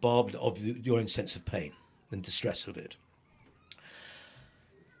subjective bombardment of your own sense of pain and distress of it.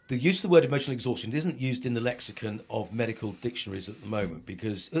 The use of the word emotional exhaustion isn't used in the lexicon of medical dictionaries at the moment,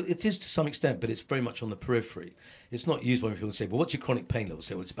 because it is to some extent, but it's very much on the periphery. It's not used when people say, well, what's your chronic pain level?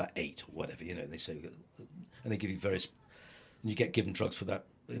 Say, well, it's about 8 or whatever, and they say, and they give you various, and you get given drugs for that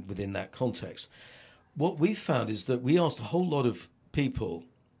within that context. What we've found is that we asked a whole lot of people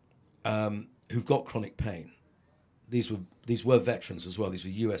who've got chronic pain. These were veterans as well. These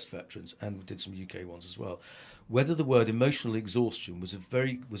were US veterans, and we did some UK ones as well. Whether the word emotional exhaustion was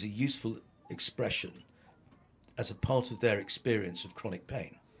a useful expression as a part of their experience of chronic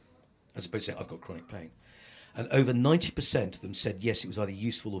pain, as opposed to saying, I've got chronic pain. And over 90% of them said yes, it was either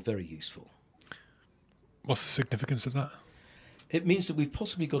useful or very useful. What's the significance of that? It means that we've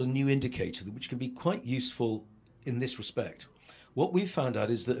possibly got a new indicator which can be quite useful in this respect. What we've found out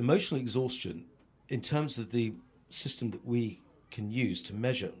is that emotional exhaustion, in terms of the system that we can use to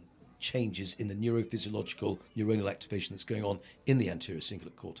measure changes in the neurophysiological neuronal activation that's going on in the anterior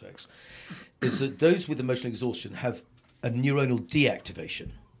cingulate cortex, is that those with emotional exhaustion have a neuronal deactivation,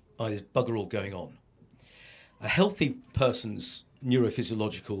 there's bugger all going on. A healthy person's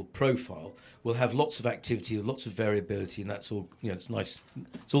neurophysiological profile will have lots of activity, lots of variability, and that's all, it's nice.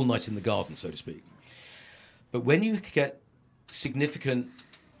 It's all nice in the garden, so to speak. But when you get significant,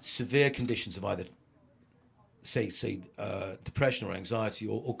 severe conditions of either say depression or anxiety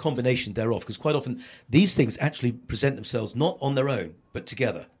or combination thereof, because quite often these things actually present themselves not on their own, but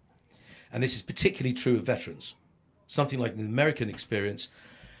together. And this is particularly true of veterans. Something like in the American experience,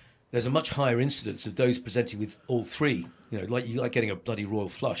 there's a much higher incidence of those presenting with all three, like getting a bloody royal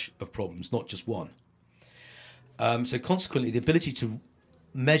flush of problems, not just one. So consequently, the ability to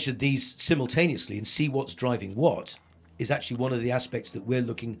measure these simultaneously and see what's driving what is actually one of the aspects that we're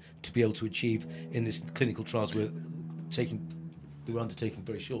looking to be able to achieve in this clinical trials we're undertaking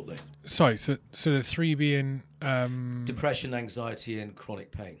very shortly. Sorry, so the three being depression, anxiety, and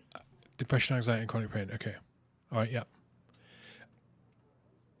chronic pain. Depression, anxiety, and chronic pain. Okay, all right, yeah.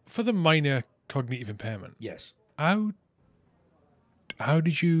 For the minor cognitive impairment, yes. How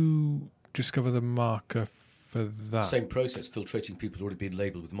did you discover the marker for that? Same process, filtrating people who'd already been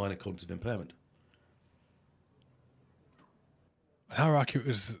labelled with minor cognitive impairment. How accurate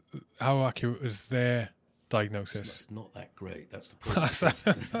was their diagnosis? It's not that great. That's the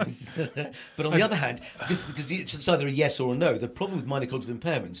problem. But on the other hand, because it's either a yes or a no, the problem with minor cognitive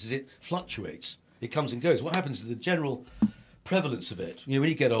impairments is it fluctuates. It comes and goes. What happens is the general prevalence of it, when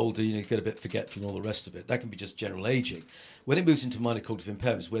you get older, you get a bit forgetful and all the rest of it. That can be just general aging. When it moves into minor cognitive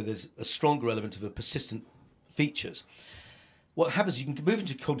impairments, where there's a stronger element of a persistent features, what happens, you can move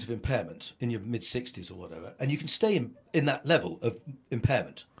into cognitive impairment in your mid-60s or whatever, and you can stay in that level of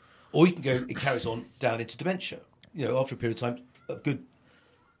impairment. Or you can go, it carries on down into dementia. After a period of time, a good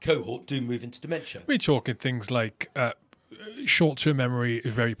cohort do move into dementia. We're talking things like short-term memory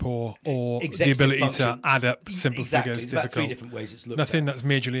is very poor, or Executive the ability function. to add up simple Exactly. figures There's about difficult. 3 different ways it's looked Nothing at. that's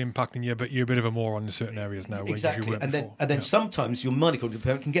majorly impacting you, but you're a bit of a moron in certain areas now. Exactly. Where you weren't before. And then Yeah. sometimes your minor cognitive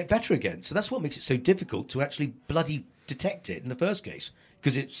impairment can get better again. So that's what makes it so difficult to actually bloody detect it in the first case,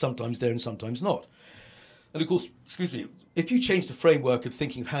 because it's sometimes there and sometimes not. And of course, if you change the framework of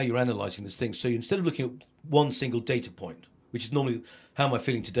thinking of how you're analysing this thing, so instead of looking at one single data point, which is normally, how am I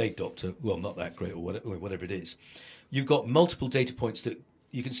feeling today, doctor? Well, not that great, or whatever it is. You've got multiple data points that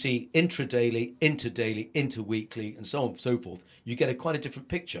you can see intradaily, interdaily, interweekly, and so on and so forth. You get quite a different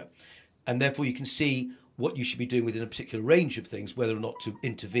picture. And therefore you can see what you should be doing within a particular range of things, whether or not to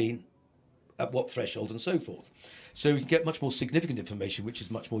intervene, at what threshold, and so forth. So we can get much more significant information, which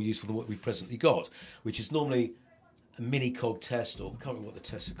is much more useful than what we've presently got, which is normally a mini cog test, or I can't remember what the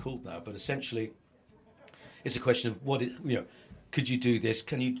tests are called now, but essentially it's a question of could you do this?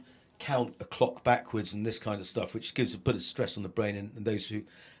 Can you count a clock backwards and this kind of stuff, which gives a bit of stress on the brain, and those who,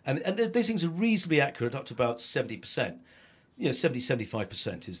 and those things are reasonably accurate up to about 70%.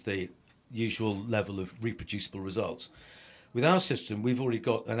 70-75% is the usual level of reproducible results. With our system, we've already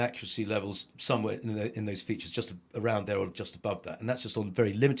got an accuracy levels somewhere in those features, just around there or just above that, and that's just on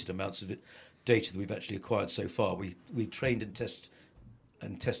very limited amounts of data that we've actually acquired so far. We trained and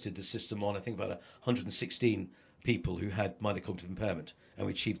tested the system on, I think, about 116 people who had minor cognitive impairment, and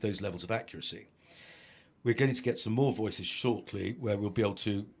we achieved those levels of accuracy. We're going to get some more voices shortly where we'll be able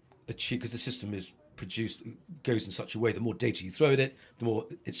to achieve, because the system goes in such a way, the more data you throw at it, the more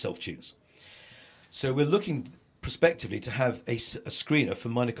it self-tunes. So we're looking prospectively to have a screener for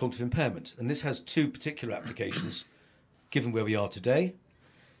minor cognitive impairment, and this has 2 particular applications given where we are today,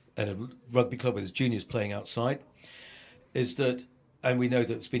 and a rugby club with its juniors playing outside, is that, and we know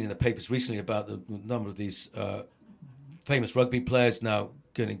that it's been in the papers recently about the number of these famous rugby players now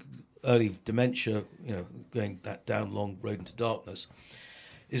getting early dementia, going that down long road into darkness,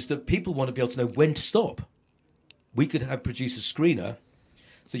 is that people want to be able to know when to stop. We could produce a screener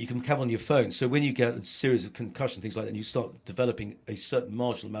that you can have on your phone. So when you get a series of concussion, things like that, and you start developing a certain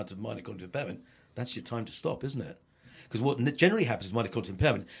marginal amount of minor cognitive impairment, that's your time to stop, isn't it? Because what generally happens with minor cognitive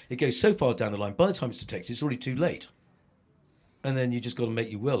impairment, it goes so far down the line, by the time it's detected, it's already too late. And then you just got to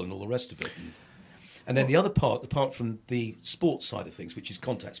make your will and all the rest of it. And then the other part, apart from the sports side of things, which is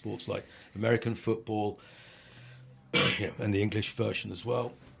contact sports like American football, and the English version as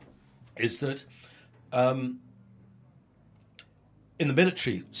well, is that in the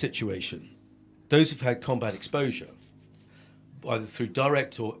military situation, those who've had combat exposure, either through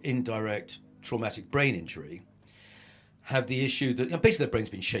direct or indirect traumatic brain injury, have the issue that basically their brain's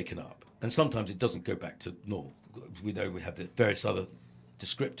been shaken up, and sometimes it doesn't go back to normal. We know we have the various other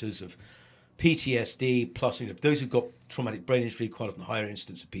descriptors of PTSD, plus those who've got traumatic brain injury, quite often higher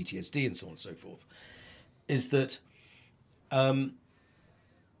incidence of PTSD and so on and so forth, is that 12%,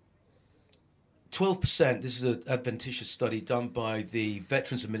 this is an adventitious study done by the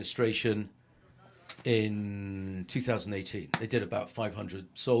Veterans Administration in 2018. They did about 500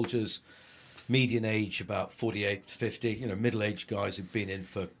 soldiers, median age about 48 to 50, middle-aged guys who've been in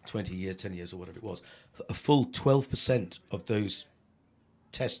for 20 years, 10 years or whatever it was. A full 12% of those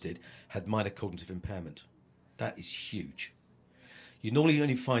tested had minor cognitive impairment. That is huge. You normally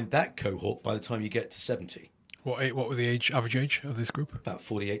only find that cohort by the time you get to 70. What was the average age of this group? About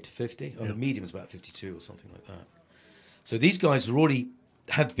 48 to 50. Yeah. The medium is about 52 or something like that. So these guys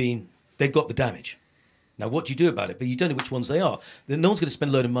they've got the damage. Now, what do you do about it? But you don't know which ones they are. Then no one's going to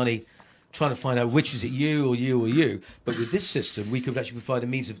spend a load of money trying to find out which is it, you or you or you. But with this system, we could actually provide a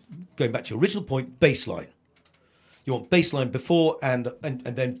means of going back to your original point, baseline. You want baseline before and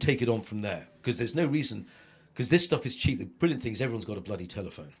then take it on from there. Because there's no reason, because this stuff is cheap. The brilliant thing is everyone's got a bloody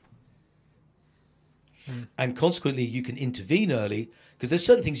telephone. And consequently, you can intervene early, because there's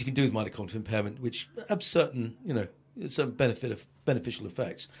certain things you can do with minor cognitive impairment which have certain beneficial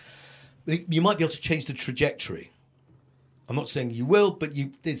effects. But you might be able to change the trajectory. I'm not saying you will, but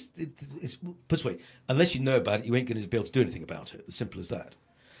it's put this way, unless you know about it, you ain't going to be able to do anything about it. As simple as that.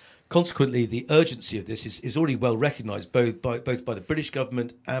 Consequently, the urgency of this is already well recognised both by the British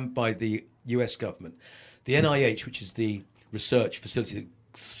government and by the US government. The NIH, which is the research facility that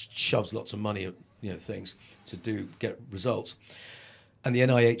shoves lots of money at things to get results, and the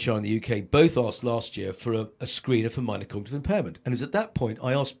NIHR in the UK both asked last year for a screener for minor cognitive impairment. And it was at that point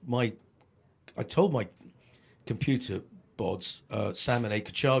I told my computer bods, Sam and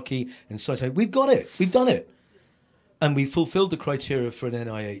Akachaki, and so I said, we've got it, we've done it. And we fulfilled the criteria for an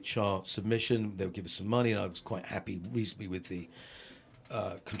NIHR submission. They'll give us some money, and I was quite happy reasonably with the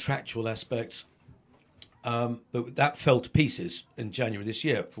contractual aspects. But that fell to pieces in January this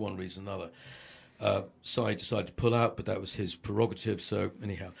year for one reason or another. Sai decided to pull out, but that was his prerogative. So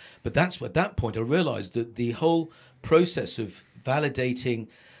anyhow, but at that point I realised that the whole process of validating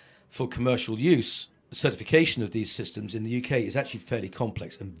for commercial use certification of these systems in the UK is actually fairly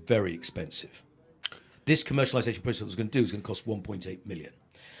complex and very expensive. This commercialisation process I was going to do is going to cost 1.8 million.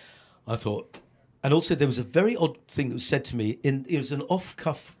 I thought, and also there was a very odd thing that was said to me. It was an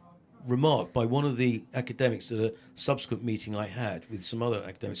off-cuff remark by one of the academics at a subsequent meeting I had with some other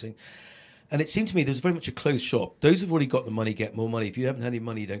academics saying, and it seemed to me there was very much a closed shop. Those who've already got the money get more money. If you haven't had any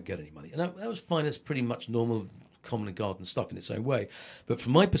money, you don't get any money. And that was fine. That's pretty much normal common and garden stuff in its own way. But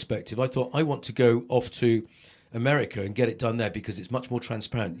from my perspective, I thought I want to go off to America and get it done there because it's much more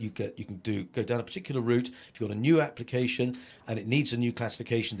transparent. You can go down a particular route. If you've got a new application and it needs a new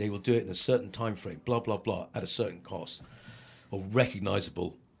classification, they will do it in a certain time frame, blah, blah, blah, at a certain cost or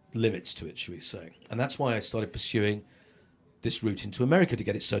recognisable limits to it, shall we say. And that's why I started pursuing this route into America to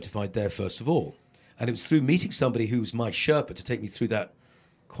get it certified there first of all. And it was through meeting somebody who was my Sherpa to take me through that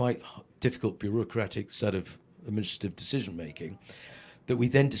quite difficult bureaucratic set of administrative decision making that we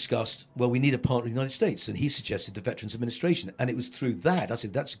then discussed, well, we need a partner in the United States. And he suggested the Veterans Administration. And it was through that, I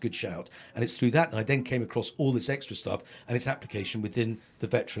said, that's a good shout. And it's through that, and I then came across all this extra stuff and its application within the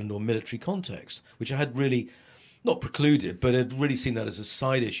veteran or military context, which I had really not precluded, but had really seen that as a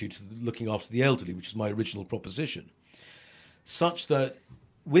side issue to looking after the elderly, which is my original proposition. Such that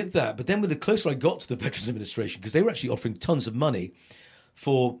with that, but then with the closer I got to the Veterans Administration, because they were actually offering tons of money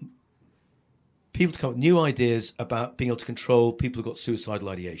for people to come up with new ideas about being able to control people who've got suicidal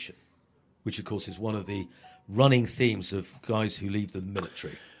ideation, which of course is one of the running themes of guys who leave the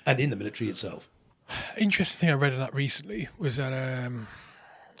military and in the military itself. Interesting thing I read on that recently was that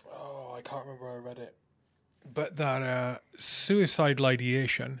I can't remember where I read it, but that suicidal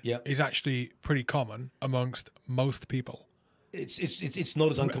ideation is actually pretty common amongst most people. It's not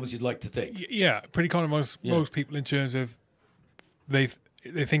as uncommon as you'd like to think. Yeah, pretty common amongst most people in terms of they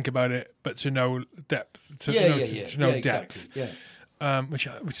think about it, but to no depth. To no depth. Exactly. Yeah. Which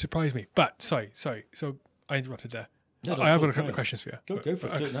surprised me. But sorry. So I interrupted there. No, I have got a couple of questions for you. Go for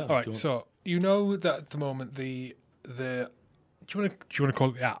it. Do it now. All right. So you know that at the moment the do you want to call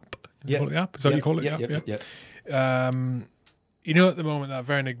it the app? Call it the app? Is that what you call it? Yeah. You know at the moment that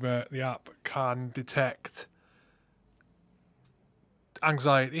Verenigma, the app, can detect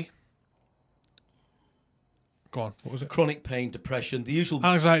anxiety. Go on. What was it? Chronic pain, depression, the usual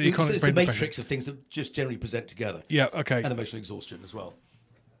anxiety, chronic it's pain, a matrix depression of things that just generally present together. Yeah. Okay. And emotional exhaustion as well.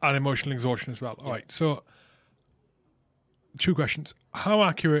 And emotional exhaustion as well. All right. So, two questions: how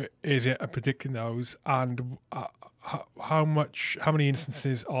accurate is it at predicting those, and how many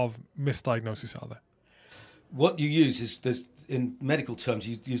instances of misdiagnosis are there? What you use is in medical terms,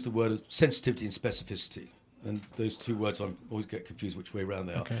 you use the word of sensitivity and specificity. And those two words I always get confused which way around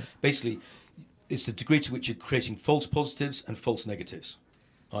they are. Okay. Basically, it's the degree to which you're creating false positives and false negatives.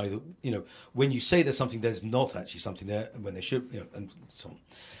 Either, when you say there's something, there's not actually something there, and when there should, and so on.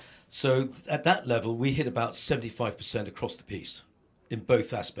 So at that level, we hit about 75% across the piece in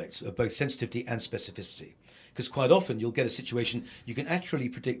both aspects, both sensitivity and specificity. Because quite often you'll get a situation, you can accurately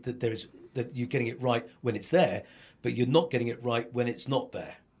predict that you're getting it right when it's there, but you're not getting it right when it's not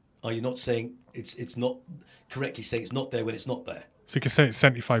there. Are you not saying it's not correctly saying it's not there when it's not there? So you can say it's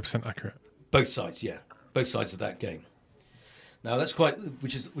 75% accurate. Both sides, yeah, both sides of that game. Now that's quite,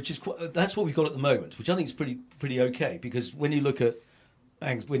 that's what we've got at the moment, which I think is pretty okay, because when you look at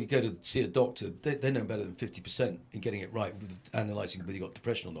when you go to see a doctor, they know better than 50% in getting it right with analysing whether you got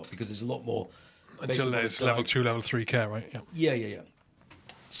depression or not, because there's a lot more until there's level 2, level 3 care, right? Yeah.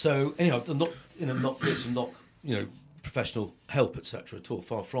 So anyhow, I'm not professional help, etc. at all,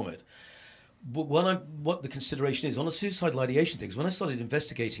 far from it. But what the consideration is on a suicidal ideation thing is when I started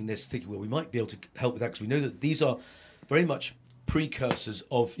investigating this, thinking, well, we might be able to help with that because we know that these are very much precursors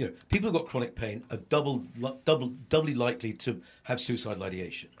of people who've got chronic pain are doubly likely to have suicidal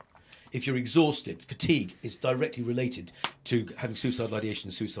ideation. If you're exhausted, fatigue is directly related to having suicidal ideation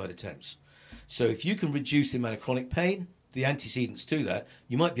and suicide attempts. So if you can reduce the amount of chronic pain, the antecedents to that,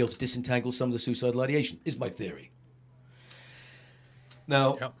 you might be able to disentangle some of the suicidal ideation, is my theory.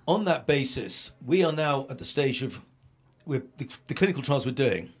 Now, Yep. on that basis, we are now at the stage of the clinical trials we're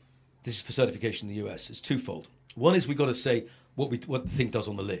doing. This is for certification in the US. It's twofold. One is we've got to say what the thing does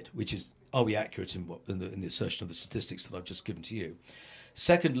on the lid, which is, are we accurate in the assertion of the statistics that I've just given to you?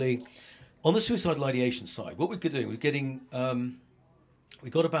 Secondly, on the suicidal ideation side, what we're doing, we're getting,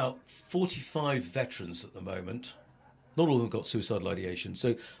 we've got about 45 veterans at the moment. Not all of them got suicidal ideation.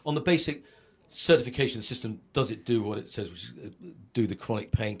 So on the basic certification system, does it do what it says, which is do the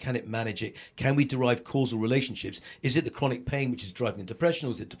chronic pain? Can it manage it? Can we derive causal relationships? Is it the chronic pain which is driving the depression,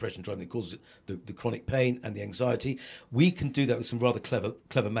 or is it depression driving the chronic pain and the anxiety? We can do that with some rather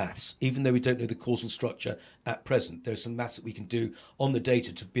clever maths, even though we don't know the causal structure at present. There's some maths that we can do on the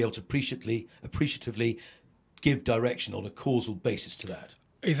data to be able to appreciatively give direction on a causal basis to that.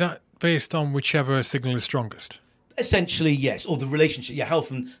 Is that based on whichever signal is strongest? Essentially, yes. Or the relationship, yeah, how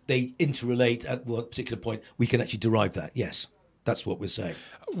often they interrelate at what particular point, we can actually derive that, yes. That's what we're saying.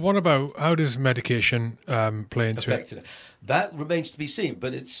 What about, how does medication play into it? That remains to be seen,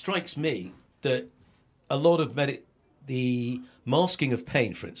 but it strikes me that a lot of the masking of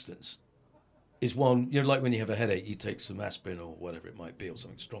pain, for instance, is one, like when you have a headache, you take some aspirin or whatever it might be, or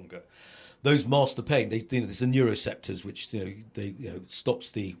something stronger. Those mask the pain. There's the neuroreceptors, which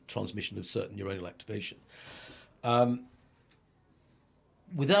stops the transmission of certain neuronal activation.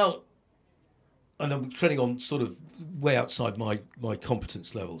 Without, and I'm treading on sort of way outside my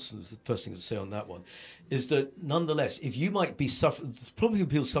competence levels, and the first thing to say on that one is that nonetheless, if you might be suffering, probably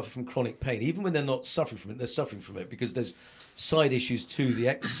people suffer from chronic pain, even when they're not suffering from it, they're suffering from it because there's side issues to the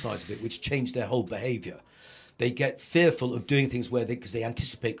exercise of it which change their whole behavior. They get fearful of doing things because they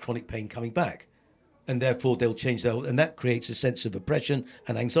anticipate chronic pain coming back. And therefore they'll change and that creates a sense of oppression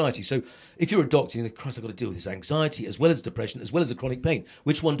and anxiety. So if you're a doctor, you think, Christ, I've got to deal with this anxiety as well as depression, as well as the chronic pain.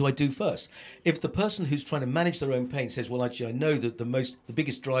 Which one do I do first? If the person who's trying to manage their own pain says, well, actually, I know that the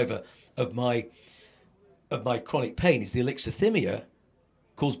biggest driver of my chronic pain is the alexithymia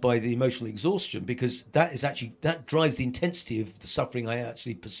caused by the emotional exhaustion, because that drives the intensity of the suffering I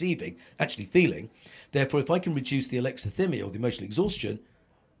actually feeling. Therefore, if I can reduce the alexithymia or the emotional exhaustion,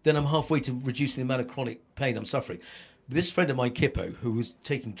 then I'm halfway to reducing the amount of chronic pain I'm suffering. This friend of mine, Kippo, who was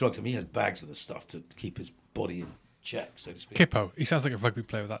taking drugs, he had bags of the stuff to keep his body in check, so to speak. Kippo. He sounds like a rugby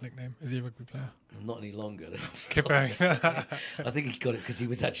player with that nickname. Is he a rugby player? Not any longer. Kippo. I think he got it because he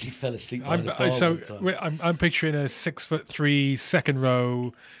was actually fell asleep behind a bar all the time. I'm picturing a 6'3", second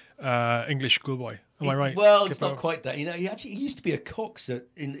row English schoolboy. Am I right? Well, it's not quite that. He used to be a coxer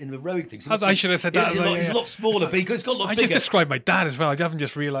in the rowing things. I should have said that. He's a lot smaller, but he's got a lot bigger. I just described my dad as well. I haven't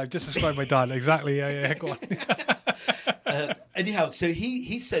just realised. Just described my dad exactly. Yeah. Go on. Anyhow, so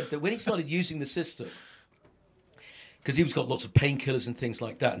he said that when he started using the system, because he was got lots of painkillers and things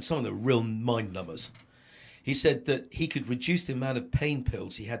like that, and some of them were real mind numbers. He said that he could reduce the amount of pain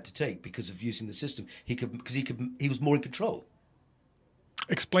pills he had to take because of using the system. He was more in control.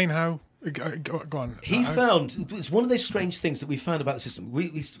 Explain how. Go on. He found, it's one of those strange things that we found about the system.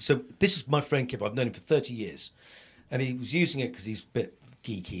 So this is my friend Kip. I've known him for 30 years. And he was using it because he's a bit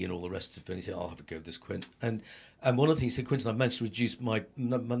geeky and all the rest of it. And he said, I'll have a go with this, Quint. And one of the things he said, Quinton, I've managed to reduce my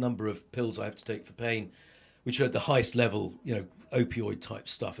number of pills I have to take for pain, which are at the highest level, opioid type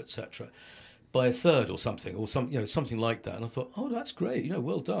stuff, etc., by a third or something, something like that. And I thought, oh, that's great.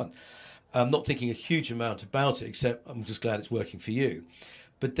 Well done. I'm not thinking a huge amount about it, except I'm just glad it's working for you.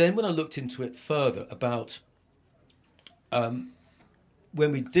 But then when I looked into it further about when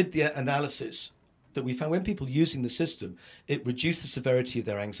we did the analysis, that we found when people using the system, it reduced the severity of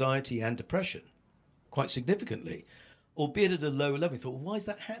their anxiety and depression quite significantly, albeit at a lower level. We thought, well, why is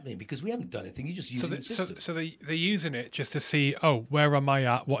that happening? Because we haven't done anything. You're just using the system. So they're using it just to see, where am I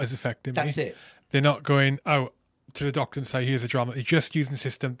at? What is affecting me? That's it. They're not going, to the doctor and say, here's a drama. They're just using the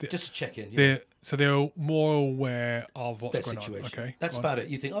system. Just to check in. So they're more aware of what's going situation. On. Okay, that's about it.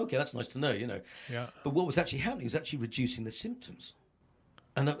 You think, okay, that's nice to know, Yeah. But what was actually happening was actually reducing the symptoms.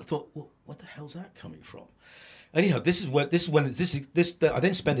 And I thought, well, what the hell's that coming from? Anyhow, I spent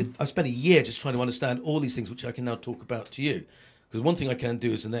a year just trying to understand all these things, which I can now talk about to you. Because one thing I can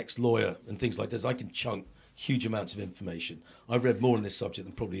do as an ex-lawyer and things like this, I can chunk huge amounts of information. I've read more on this subject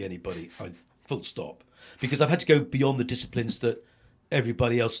than probably anybody, full stop. Because I've had to go beyond the disciplines that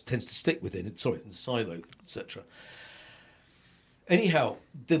everybody else tends to stick within, in the silo, etc. Anyhow,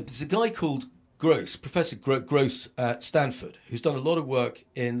 there's a guy called Professor Gross at Stanford, who's done a lot of work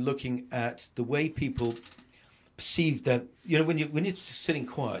in looking at the way people perceive that, when you're sitting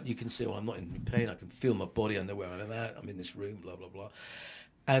quiet, you can say, I'm not in pain, I can feel my body, I know where I'm at, I'm in this room, blah, blah, blah.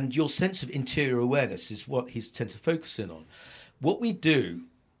 And your sense of interior awareness is what he's tend to focus in on. What we do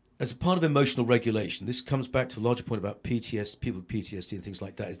as a part of emotional regulation, this comes back to the larger point about PTSD, people with PTSD and things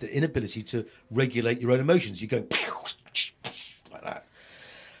like that, is the inability to regulate your own emotions. You go like that.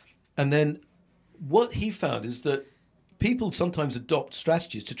 And then what he found is that people sometimes adopt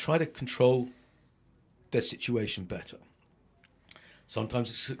strategies to try to control their situation better. Sometimes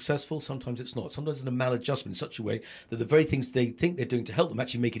it's successful, sometimes it's not. Sometimes it's a maladjustment in such a way that the very things they think they're doing to help them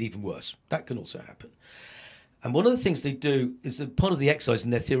actually make it even worse. That can also happen. And one of the things they do is that part of the exercise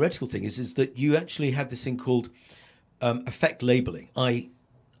and their theoretical thing is that you actually have this thing called affect labeling.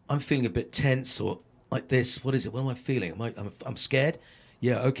 I'm feeling a bit tense or like this. What is it? What am I feeling? I'm scared?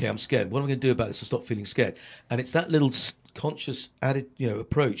 Yeah, okay, I'm scared. What am I going to do about this to stop feeling scared? And it's that little conscious added,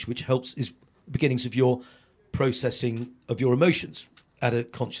 approach which helps is beginnings of your processing of your emotions at a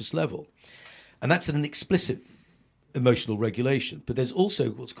conscious level. And that's an explicit emotional regulation. But there's also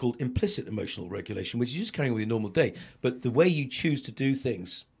what's called implicit emotional regulation, which is just carrying on with your normal day. But the way you choose to do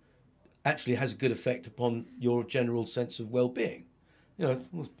things actually has a good effect upon your general sense of well-being. There's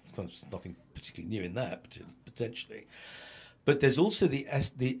nothing particularly new in that, potentially. But there's also the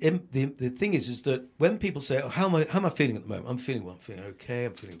thing is that when people say, "Oh, how am I feeling at the moment?" I'm feeling okay.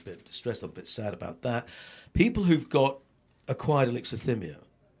 I'm feeling a bit distressed. I'm a bit sad about that. People who've got acquired alexithymia,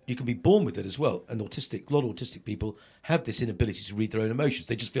 you can be born with it as well. And a lot of autistic people have this inability to read their own emotions.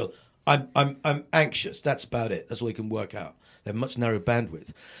 They just feel, I'm anxious. That's about it. That's all they can work out. They have much narrow bandwidth.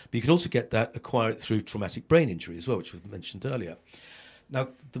 But you can also get that acquired through traumatic brain injury as well, which was mentioned earlier. Now,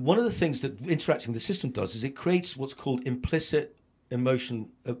 one of the things that interacting with the system does is it creates what's called implicit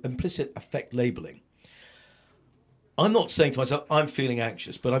implicit affect labeling. I'm not saying to myself, I'm feeling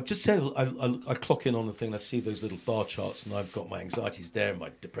anxious, but I'm just saying, I clock in on the thing, I see those little bar charts, and I've got my anxieties there,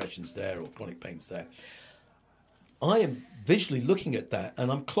 my depression's there, or chronic pain's there. I am visually looking at that, and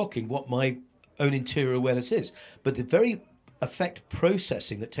I'm clocking what my own interior awareness is. But the very affect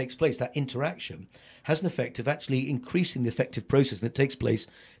processing that takes place, that interaction, has an effect of actually increasing the affective processing that takes place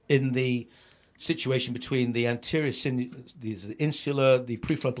in the situation between the anterior the insular, the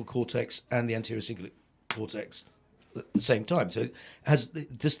prefrontal cortex, and the anterior cingulate cortex at the same time. So it has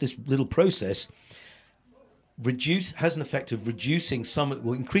just this little process has an effect of reducing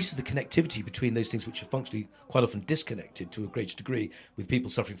increases the connectivity between those things which are functionally quite often disconnected to a greater degree with people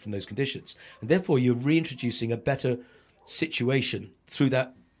suffering from those conditions. And therefore you're reintroducing a better situation through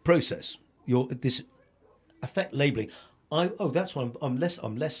that process. This affect labeling. That's why I'm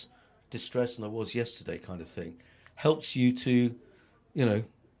less distressed than I was yesterday, kind of thing, helps you to,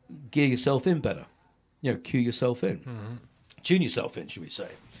 gear yourself in better, cue yourself in, tune yourself in, should we say?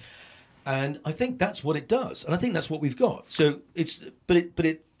 And I think that's what it does, and I think that's what we've got. So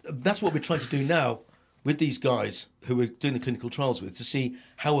that's what we're trying to do now with these guys who we're doing the clinical trials with, to see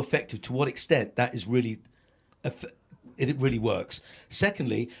how effective, to what extent that is really, it really works.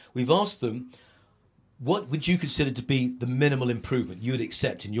 Secondly, we've asked them, what would you consider to be the minimal improvement you would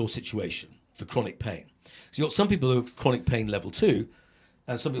accept in your situation for chronic pain? So you've got some people who are chronic pain level 2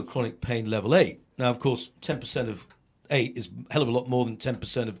 and some people chronic pain level 8. Now, of course, 10% of 8 is a hell of a lot more than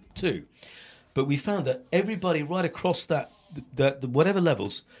 10% of 2. But we found that everybody right across the whatever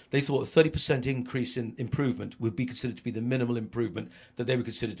levels, they thought a 30% increase in improvement would be considered to be the minimal improvement that they would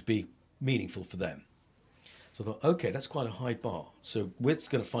consider to be meaningful for them. So I thought, okay, that's quite a high bar. So we're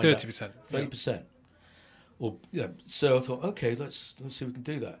going to find 30%. 30%. Yeah. So I thought, okay, let's see if we can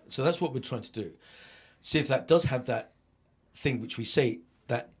do that. So that's what we're trying to do. See if that does have that thing which we say,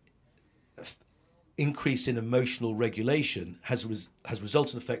 that increase in emotional regulation has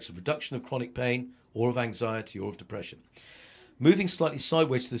resultant effects of reduction of chronic pain or of anxiety or of depression. Moving slightly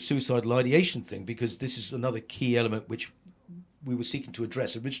sideways to the suicidal ideation thing, because this is another key element which we were seeking to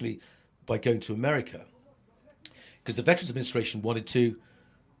address originally by going to America, because the Veterans Administration wanted to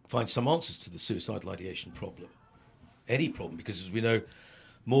find some answers to the suicidal ideation problem, any problem, because as we know,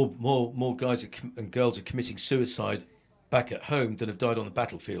 more guys and girls are committing suicide back at home than have died on the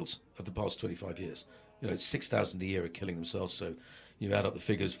battlefields of the past 25 years. It's 6,000 a year are killing themselves. So you add up the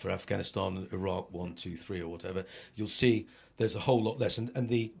figures for Afghanistan, Iraq, 1, 2, 3, or whatever, you'll see there's a whole lot less. And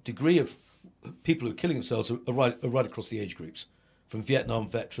the degree of people who are killing themselves are right across the age groups, from Vietnam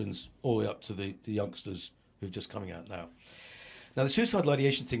veterans all the way up to the youngsters who are just coming out now. Now, the suicidal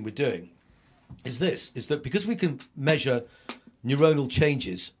ideation thing we're doing is that because we can measure neuronal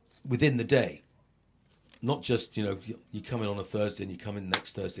changes within the day, not just, you come in on a Thursday and you come in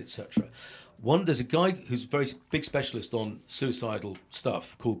next Thursday, etc. There's a guy who's a very big specialist on suicidal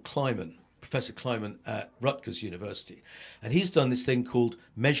stuff called Kleiman, Professor Kleiman at Rutgers University. And he's done this thing called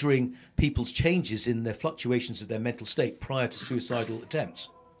measuring people's changes in their fluctuations of their mental state prior to suicidal attempts.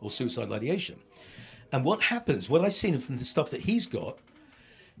 or suicidal ideation. And what happens, what I've seen from the stuff that he's got,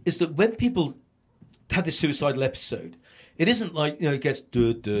 is that when people have this suicidal episode, it isn't like, it gets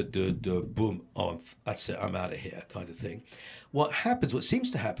boom, oh, that's it, I'm out of here kind of thing. What happens, what seems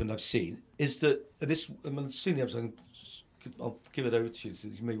to happen, I've seen, is that I've seen the episode, I'll give it over to you, so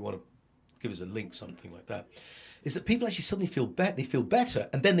you may want to give us a link, something like that, is that people actually suddenly feel better, they feel better,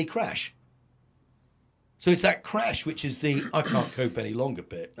 and then they crash. So it's that crash, which is the I can't cope any longer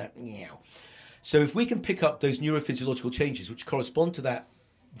bit, that meow. So if we can pick up those neurophysiological changes which correspond to that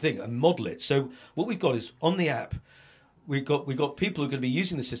thing and model it. So what we've got is on the app, we've got people who are going to be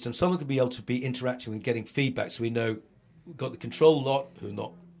using the system. Some are going to be able to be interacting and getting feedback. So we know we've got the control lot who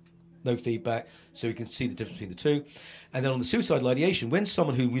are no feedback, so we can see the difference between the two. And then on the suicidal ideation, when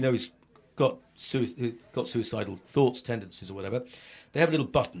someone who we know has got suicidal thoughts, tendencies, or whatever, they have a little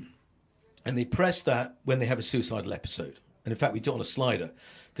button, and they press that when they have a suicidal episode. And in fact, we do it on a slider,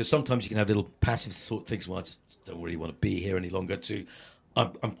 because sometimes you can have little passive sort of things. Well, I just don't really want to be here any longer. To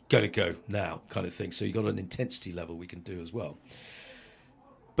I'm going to go now, kind of thing. So you've got an intensity level we can do as well.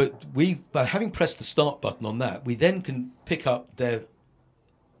 But by having pressed the start button on that, we then can pick up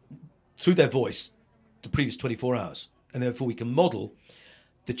through their voice the previous 24 hours, and therefore we can model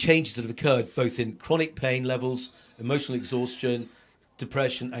the changes that have occurred both in chronic pain levels, emotional exhaustion,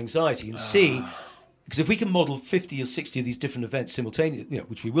 depression, anxiety, and see. Because if we can model 50 or 60 of these different events simultaneously,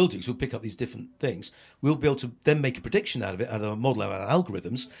 which we will do, because we'll pick up these different things, we'll be able to then make a prediction out of it, out of a model, out of our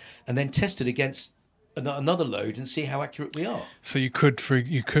algorithms, and then test it against another load and see how accurate we are. So you could, for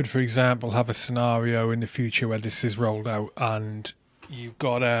example, have a scenario in the future where this is rolled out, and you've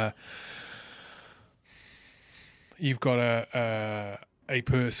got a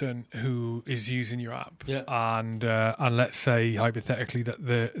person who is using your app, and let's say hypothetically that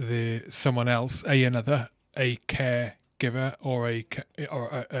the someone else, a caregiver or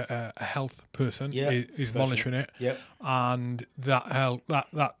a health person is monitoring it, and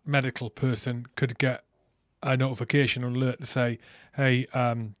that medical person could get a notification or alert to say, hey,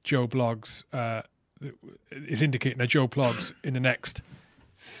 Joe Bloggs is indicating that Joe Bloggs in the next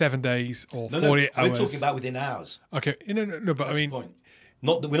 7 days or 48 hours. We're talking about within hours. Okay, no, but that's the point.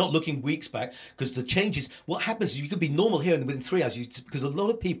 Not that we're not looking weeks back, because the changes. What happens is you could be normal here, and within 3 hours, because a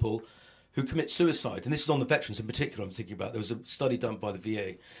lot of people who commit suicide, and this is on the veterans in particular, I'm thinking about. There was a study done by the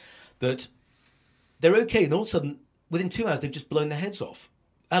VA that they're okay, and all of a sudden, within 2 hours, they've just blown their heads off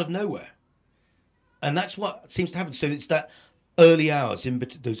out of nowhere, and that's what seems to happen. So it's that early hours,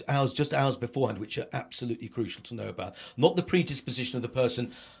 those hours, just hours beforehand, which are absolutely crucial to know about. Not the predisposition of the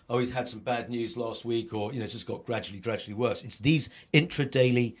person, oh, he's had some bad news last week, or it's just got gradually worse. It's these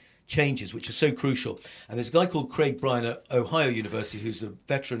intra-daily changes which are so crucial. And there's a guy called Craig Bryan at Ohio University, who's a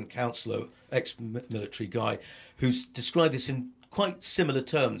veteran counselor, ex-military guy, who's described this in quite similar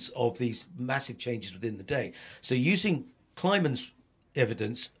terms of these massive changes within the day. So using Kleiman's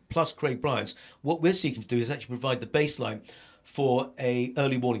evidence plus Craig Bryan's, what we're seeking to do is actually provide the baseline for a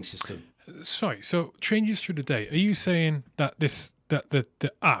early warning system. Sorry, so changes through the day. Are you saying that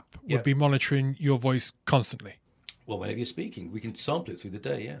the app would be monitoring your voice constantly? Well, whenever you're speaking, we can sample it through the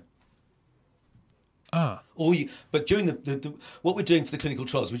day, yeah. But during what we're doing for the clinical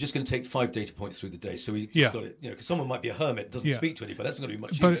trials, we're just going to take 5 data points through the day. So we just got it, because someone might be a hermit, doesn't speak to anybody. That's not going to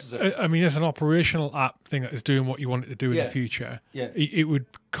be much use. But I mean, as an operational app thing that is doing what you want it to do in the future, it would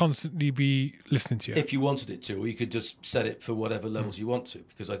constantly be listening to you. If you wanted it to, or you could just set it for whatever levels you want to,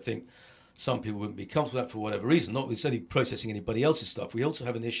 because I think some people wouldn't be comfortable with that for whatever reason, not with only processing anybody else's stuff. We also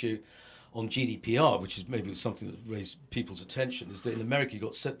have an issue on GDPR, which is maybe something that raised people's attention, is that in America you've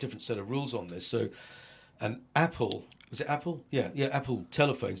got different set of rules on this. So, and Apple, was it Apple? Yeah, Apple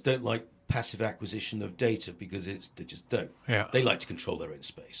telephones don't like passive acquisition of data because they just don't. Yeah. They like to control their own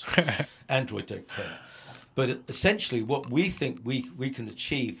space. Android don't care. But essentially what we think we can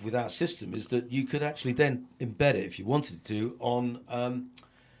achieve with our system is that you could actually then embed it, if you wanted to, on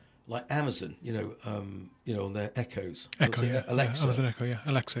like Amazon, on their Echoes. Alexa. Amazon Echo,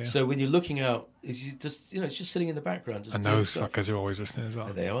 Alexa, yeah. So when you're looking out, it's just sitting in the background. And those fuckers are always listening as well.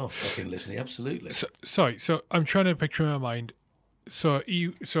 And they are fucking listening, absolutely. So I'm trying to picture in my mind. So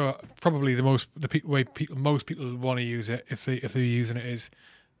probably most people want to use it if they're using it is,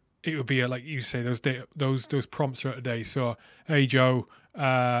 it would be like you say, those prompts throughout the day. So, hey Joe,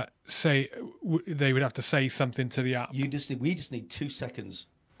 they would have to say something to the app. We just need 2 seconds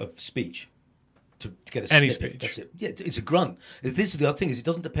of speech to get a any snippet. speech. That's it. Yeah, it's a grunt. This is the other thing, is it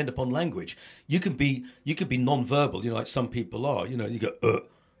doesn't depend upon language. You can be non-verbal, like some people are. You go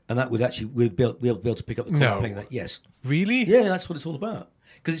and that would actually we'll be able to pick up the call playing that. Yes. Really? Yeah, that's what it's all about.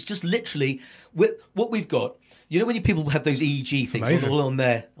 because it's just literally what we've got. You know, when people have those EEG things Amazing. all on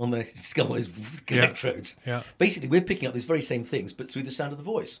their skull, those electrodes. Yeah. Basically, we're picking up these very same things, but through the sound of the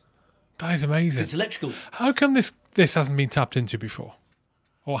voice. That is amazing. It's electrical. How come this hasn't been tapped into before?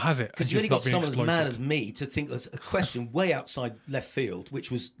 Or has it? Because you only got someone as mad as me to think of a question way outside left field, which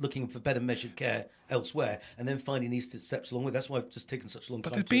was looking for better measured care elsewhere, and then finding these steps along with. That's why I've just taken such a long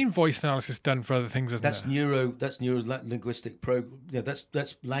time. But there's been voice analysis done for other things, isn't there? That's neuro linguistic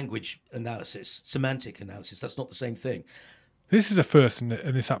that's language analysis, semantic analysis. That's not the same thing. This is a first in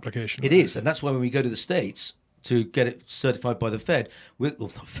this application. It is, and that's why when we go to the States to get it certified by the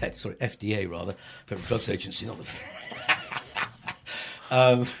FDA rather, Federal Drugs Agency, not the Fed.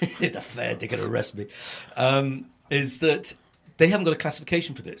 The Fed, they're going to arrest me. Is that they haven't got a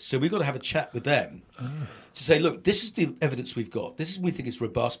classification for this, so we've got to have a chat with them to say, look, this is the evidence we've got. We think it's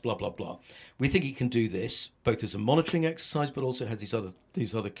robust, blah blah blah. We think it can do this both as a monitoring exercise, but also has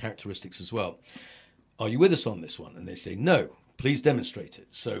these other characteristics as well. Are you with us on this one? And they say no. Please demonstrate it.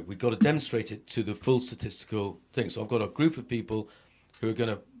 So we've got to demonstrate it to the full statistical thing. So I've got a group of people who are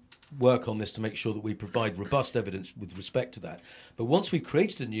going to work on this to make sure that we provide robust evidence with respect to that. But once we've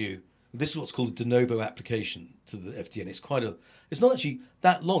created this is what's called a de novo application to the FDA, and it's not actually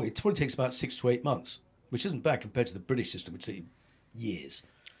that long. It probably takes about 6 to 8 months, which isn't bad compared to the British system, which takes years.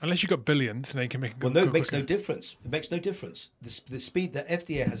 Unless you've got billions, and they can make it Well, no, it makes no difference. It makes no difference. The speed that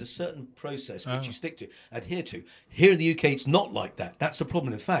FDA has a certain process which you adhere to. Here in the UK, it's not like that. That's the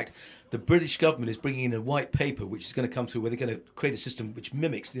problem. In fact, the British government is bringing in a white paper which is going to come through where they're going to create a system which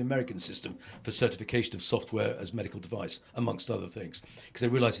mimics the American system for certification of software as medical device, amongst other things, because they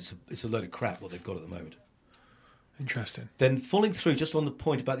realise it's a load of crap what they've got at the moment. Interesting. Then following through, just on the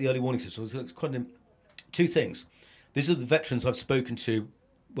point about the early warning system, it's two things. These are the veterans I've spoken to.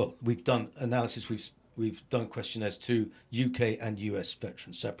 Well, we've done analysis, we've done questionnaires to UK and US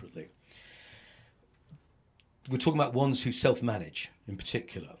veterans separately. We're talking about ones who self-manage in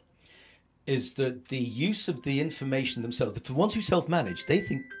particular, is that the use of the information themselves, the ones who self-manage, they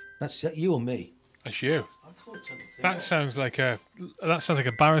think, that's you or me? That's you. I can't turn the thing That off. sounds like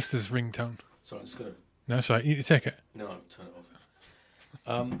a barrister's ringtone. Sorry, I'm just going to... No, that's right. You need to take it. No, I'll turn it off.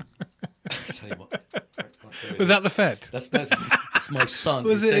 I'll tell you what. Was that the Fed? That's my son.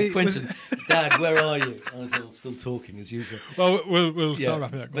 Was He said, it- Quinton, Dad, where are you? I'm still talking as usual. Well, we'll start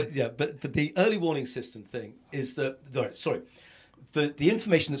wrapping up. But the early warning system thing is that the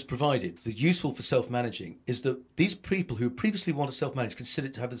information that's provided, the useful for self-managing, is that these people who previously want to self-manage consider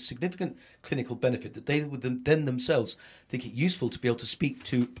it to have a significant clinical benefit, that they would then themselves think it useful to be able to speak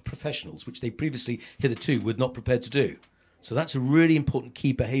to professionals, which they previously hitherto were not prepared to do. So that's a really important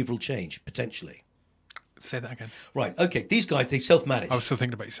key behavioural change, potentially. Say that again. Right, okay, these guys, they self-manage. I was still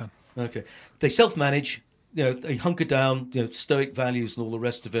thinking about your son. Okay. They self-manage, they hunker down, stoic values and all the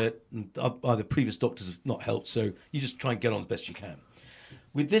rest of it. And either previous doctors have not helped, so you just try and get on the best you can.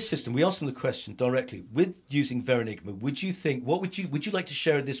 With this system, we ask them the question directly. With using Verenigma, would you like to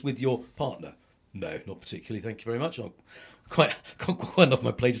share this with your partner? No, not particularly, thank you very much. I've got quite enough on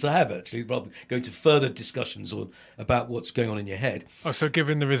my plate as I have, actually, rather than going to further discussions about what's going on in your head. Oh, so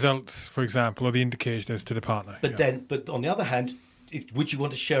giving the results, for example, or the indications to the partner. But on the other hand, would you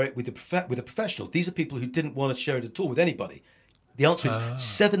want to share it with a professional? These are people who didn't want to share it at all with anybody. The answer is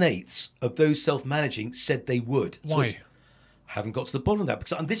 7/8 of those self-managing said they would. Why? Haven't got to the bottom of that,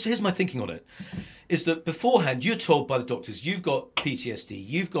 because here's my thinking on it, is that beforehand you're told by the doctors you've got PTSD,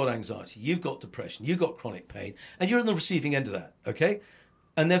 you've got anxiety, you've got depression, you've got chronic pain, and you're on the receiving end of that, okay?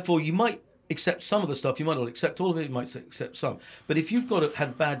 And therefore you might accept some of the stuff, you might not accept all of it, you might accept some. But if you've had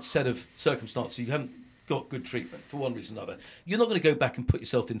a bad set of circumstances, you haven't got good treatment for one reason or another, you're not going to go back and put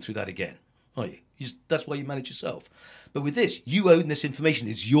yourself in through that again, are you? That's why you manage yourself. But with this, you own this information.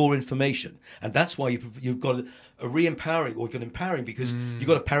 It's your information. And that's why you've got a re-empowering, or you've got empowering, because you've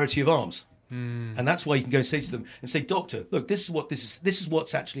got a parity of arms. And that's why you can go and say to them and say, doctor, look, this is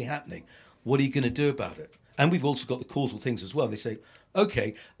what's actually happening. What are you going to do about it? And we've also got the causal things as well. They say,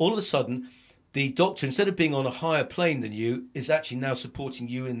 okay, all of a sudden, the doctor, instead of being on a higher plane than you, is actually now supporting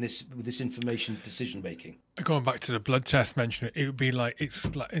you with this information decision making. Going back to the blood test mentioned, it would be like,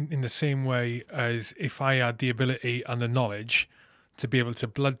 it's like in the same way as if I had the ability and the knowledge to be able to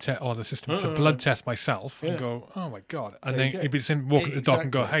blood test, or the system to blood test myself and go, oh my God. And then it'd be the same walking to the doc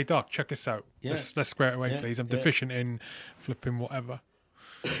and go, hey doc, check this out. Yeah. Let's square it away, please. I'm deficient in flipping whatever.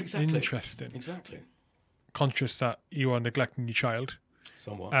 Exactly. Interesting. Exactly. Conscious that you are neglecting your child.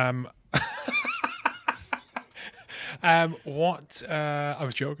 Somewhat. I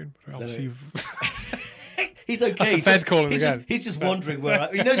was joking, but obviously He's okay. That's the Fed calling again. He's just wondering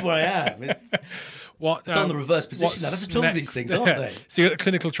he knows where I am. What? It's on the reverse position now. That's the trouble with these things, aren't they? So you got the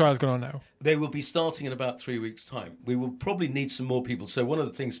clinical trials going on now. They will be starting in about 3 weeks' time. We will probably need some more people. So one of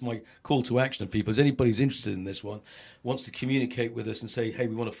the things, my call to action of people, is anybody who's interested in this one, wants to communicate with us and say, hey,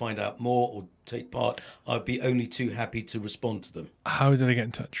 we want to find out more or take part, I'd be only too happy to respond to them. How do they get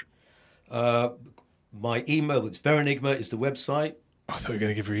in touch? My email, it's Verenigma, is the website. I thought you were going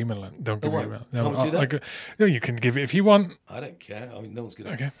to give your email. Don't give your email. No, can't do that? No, you can give it if you want. I don't care. I mean, no one's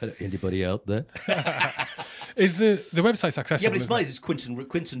going Okay. to... Anybody out there? Is the website's accessible? Yeah, but it's mine. It's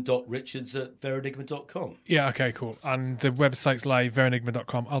Quinton.Richards at Verenigma.com. Yeah, okay, cool. And the website's live,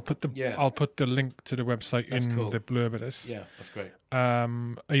 Verenigma.com. I'll put the link to the website in the blurb of this. Yeah, that's great. Are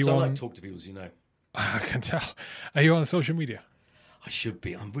you So on... I like to talk to people, as you know. I can tell. Are you on social media? I should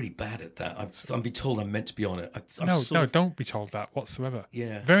be. I'm really bad at that. I'm being told I'm meant to be on it. No, don't be told that whatsoever.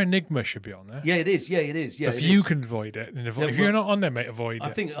 Yeah. Verenigma should be on there. Yeah, it is. Yeah, it is. Yeah, if you can avoid it, then if you're not on there, mate, avoid it.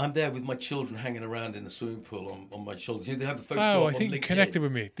 I think I'm there with my children hanging around in the swimming pool on my shoulders. They have the photograph Oh, on I think LinkedIn. you connected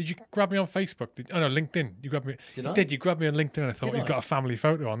with me. Did you grab me on Facebook? No, LinkedIn. You grabbed me. Did I? Did. You grabbed me on LinkedIn and I thought, he's got a family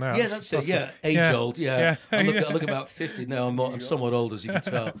photo on there. Yeah, that's it. Yeah, age-old. Yeah. I look about 50 now. I'm somewhat old, as you can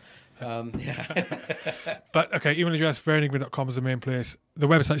tell. But okay, email address verenigma.com is the main place. The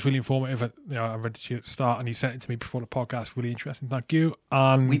website's really informative. I read it at the start, and you sent it to me before the podcast. Really interesting. Thank you.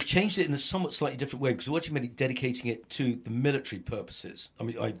 And we've changed it in a somewhat slightly different way because we're actually dedicating it to the military purposes. I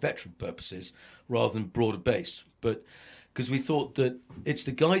mean, veteran purposes rather than broader based. But because we thought that it's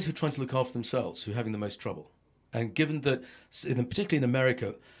the guys who are trying to look after themselves who are having the most trouble, and given that, particularly in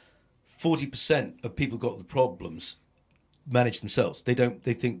America, 40% of people who've got the problems manage themselves. They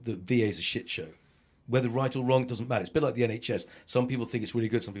think that VA is a shit show. Whether right or wrong, doesn't matter. It's a bit like the NHS. Some people think it's really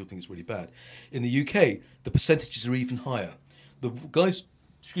good, some people think it's really bad. In the UK, the percentages are even higher. The guys,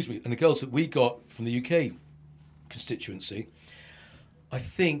 and the girls that we got from the UK constituency, I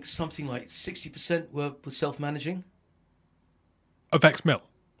think something like 60% were self-managing. Of ex-mil?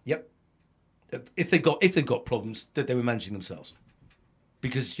 Yep. If they've got problems, that they were managing themselves.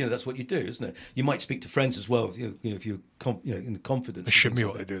 Because that's what you do, isn't it? You might speak to friends as well, if you're in confidence. It shouldn't be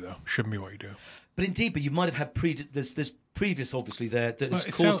what they do, though. Shouldn't be what you do. But indeed, you might have had there's previous, obviously, there that has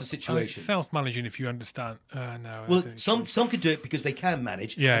caused the situation. Self-managing, if you understand. No. Well, some can do it because they can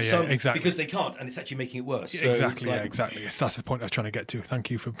manage. Yeah, and some exactly. Because they can't, and it's actually making it worse. So exactly. Exactly. Yes, that's the point I was trying to get to. Thank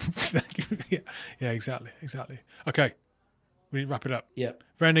you for. Yeah. Exactly. Okay, we need to wrap it up. Yep.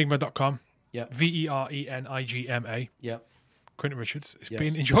 Verenigma.com. Yep. Verenigma. Yep. Quinton Richards. It's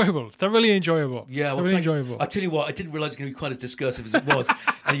been enjoyable. Thoroughly enjoyable. Yeah, well, enjoyable. I tell you what, I didn't realise it was going to be quite as discursive as it was,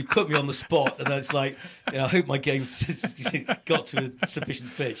 and you put me on the spot, and it's like, I hope my game's got to a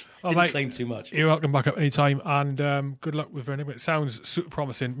sufficient pitch. Didn't claim too much. You're welcome back up anytime, and good luck with Verenigma. It sounds super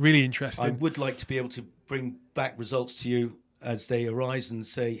promising, really interesting. I would like to be able to bring back results to you as they arise and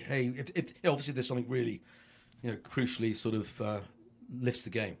say, hey, if obviously there's something really, crucially sort of lifts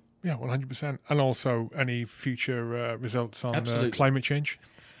the game. Yeah, 100%. And also any future results on climate change.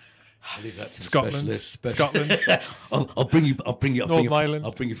 I'll leave that to Scotland. The specialist. Scotland. I'll bring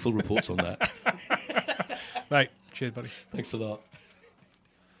you full reports on that. Right. Cheers, buddy. Thanks a lot.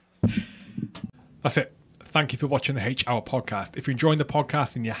 That's it. Thank you for watching the H Hour podcast. If you're enjoying the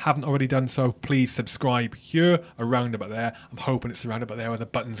podcast and you haven't already done so, please subscribe here, around about there. I'm hoping it's around about there where the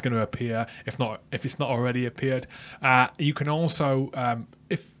button's going to appear. If it's not already appeared, you can also,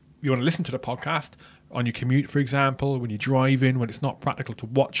 if you want to listen to the podcast on your commute, for example, when you're driving, when it's not practical to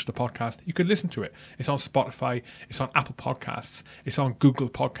watch the podcast, you can listen to it. It's on Spotify, it's on Apple Podcasts, it's on Google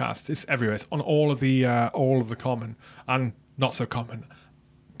Podcasts, it's everywhere. It's on all of the common and not so common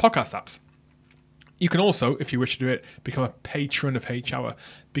podcast apps. You can also, if you wish to do it, become a patron of H Hour.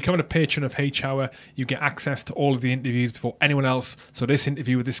 Becoming a patron of H Hour, you get access to all of the interviews before anyone else. So this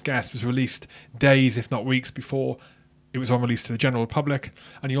interview with this guest was released days, if not weeks, before it was on release to the general public.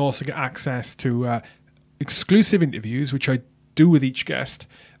 And you also get access to exclusive interviews, which I do with each guest,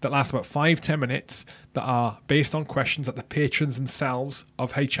 that last about 5-10 minutes, that are based on questions that the patrons themselves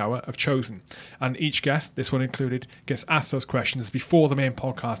of H Hour have chosen. And each guest, this one included, gets asked those questions before the main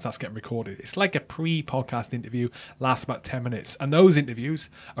podcast starts getting recorded. It's like a pre-podcast interview, lasts about 10 minutes. And those interviews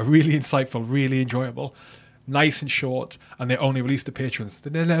are really insightful, really enjoyable, nice and short, and they only release to patrons.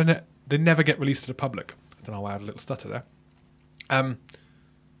 They never get released to the public. I don't know why I had a little stutter there.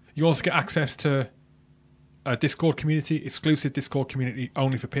 You also get access to a Discord community, exclusive Discord community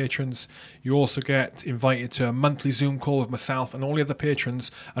only for patrons. You also get invited to a monthly Zoom call with myself and all the other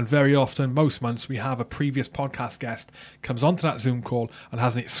patrons, and very often, most months, we have a previous podcast guest comes onto that Zoom call and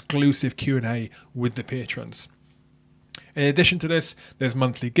has an exclusive Q&A with the patrons. In addition to this, there's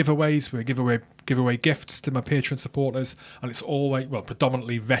monthly giveaways. We give away gifts to my Patreon supporters, and it's always, well,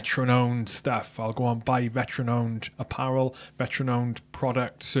 predominantly veteran-owned stuff. I'll go and buy veteran-owned apparel, veteran-owned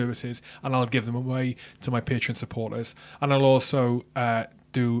product services, and I'll give them away to my Patreon supporters. And I'll also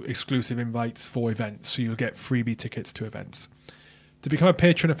do exclusive invites for events, so you'll get freebie tickets to events. To become a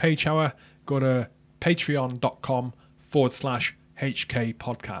patron of H Hour, go to patreon.com/HK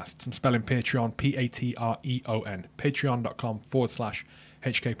podcasts. I'm spelling Patreon Patreon,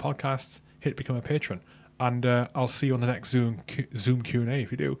 patreon.com/HK podcasts. Hit become a patron, and I'll see you on the next Zoom Q&A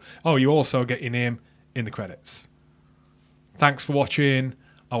if you do. Oh, you also get your name in the credits. Thanks for watching.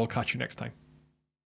 I will catch you next time.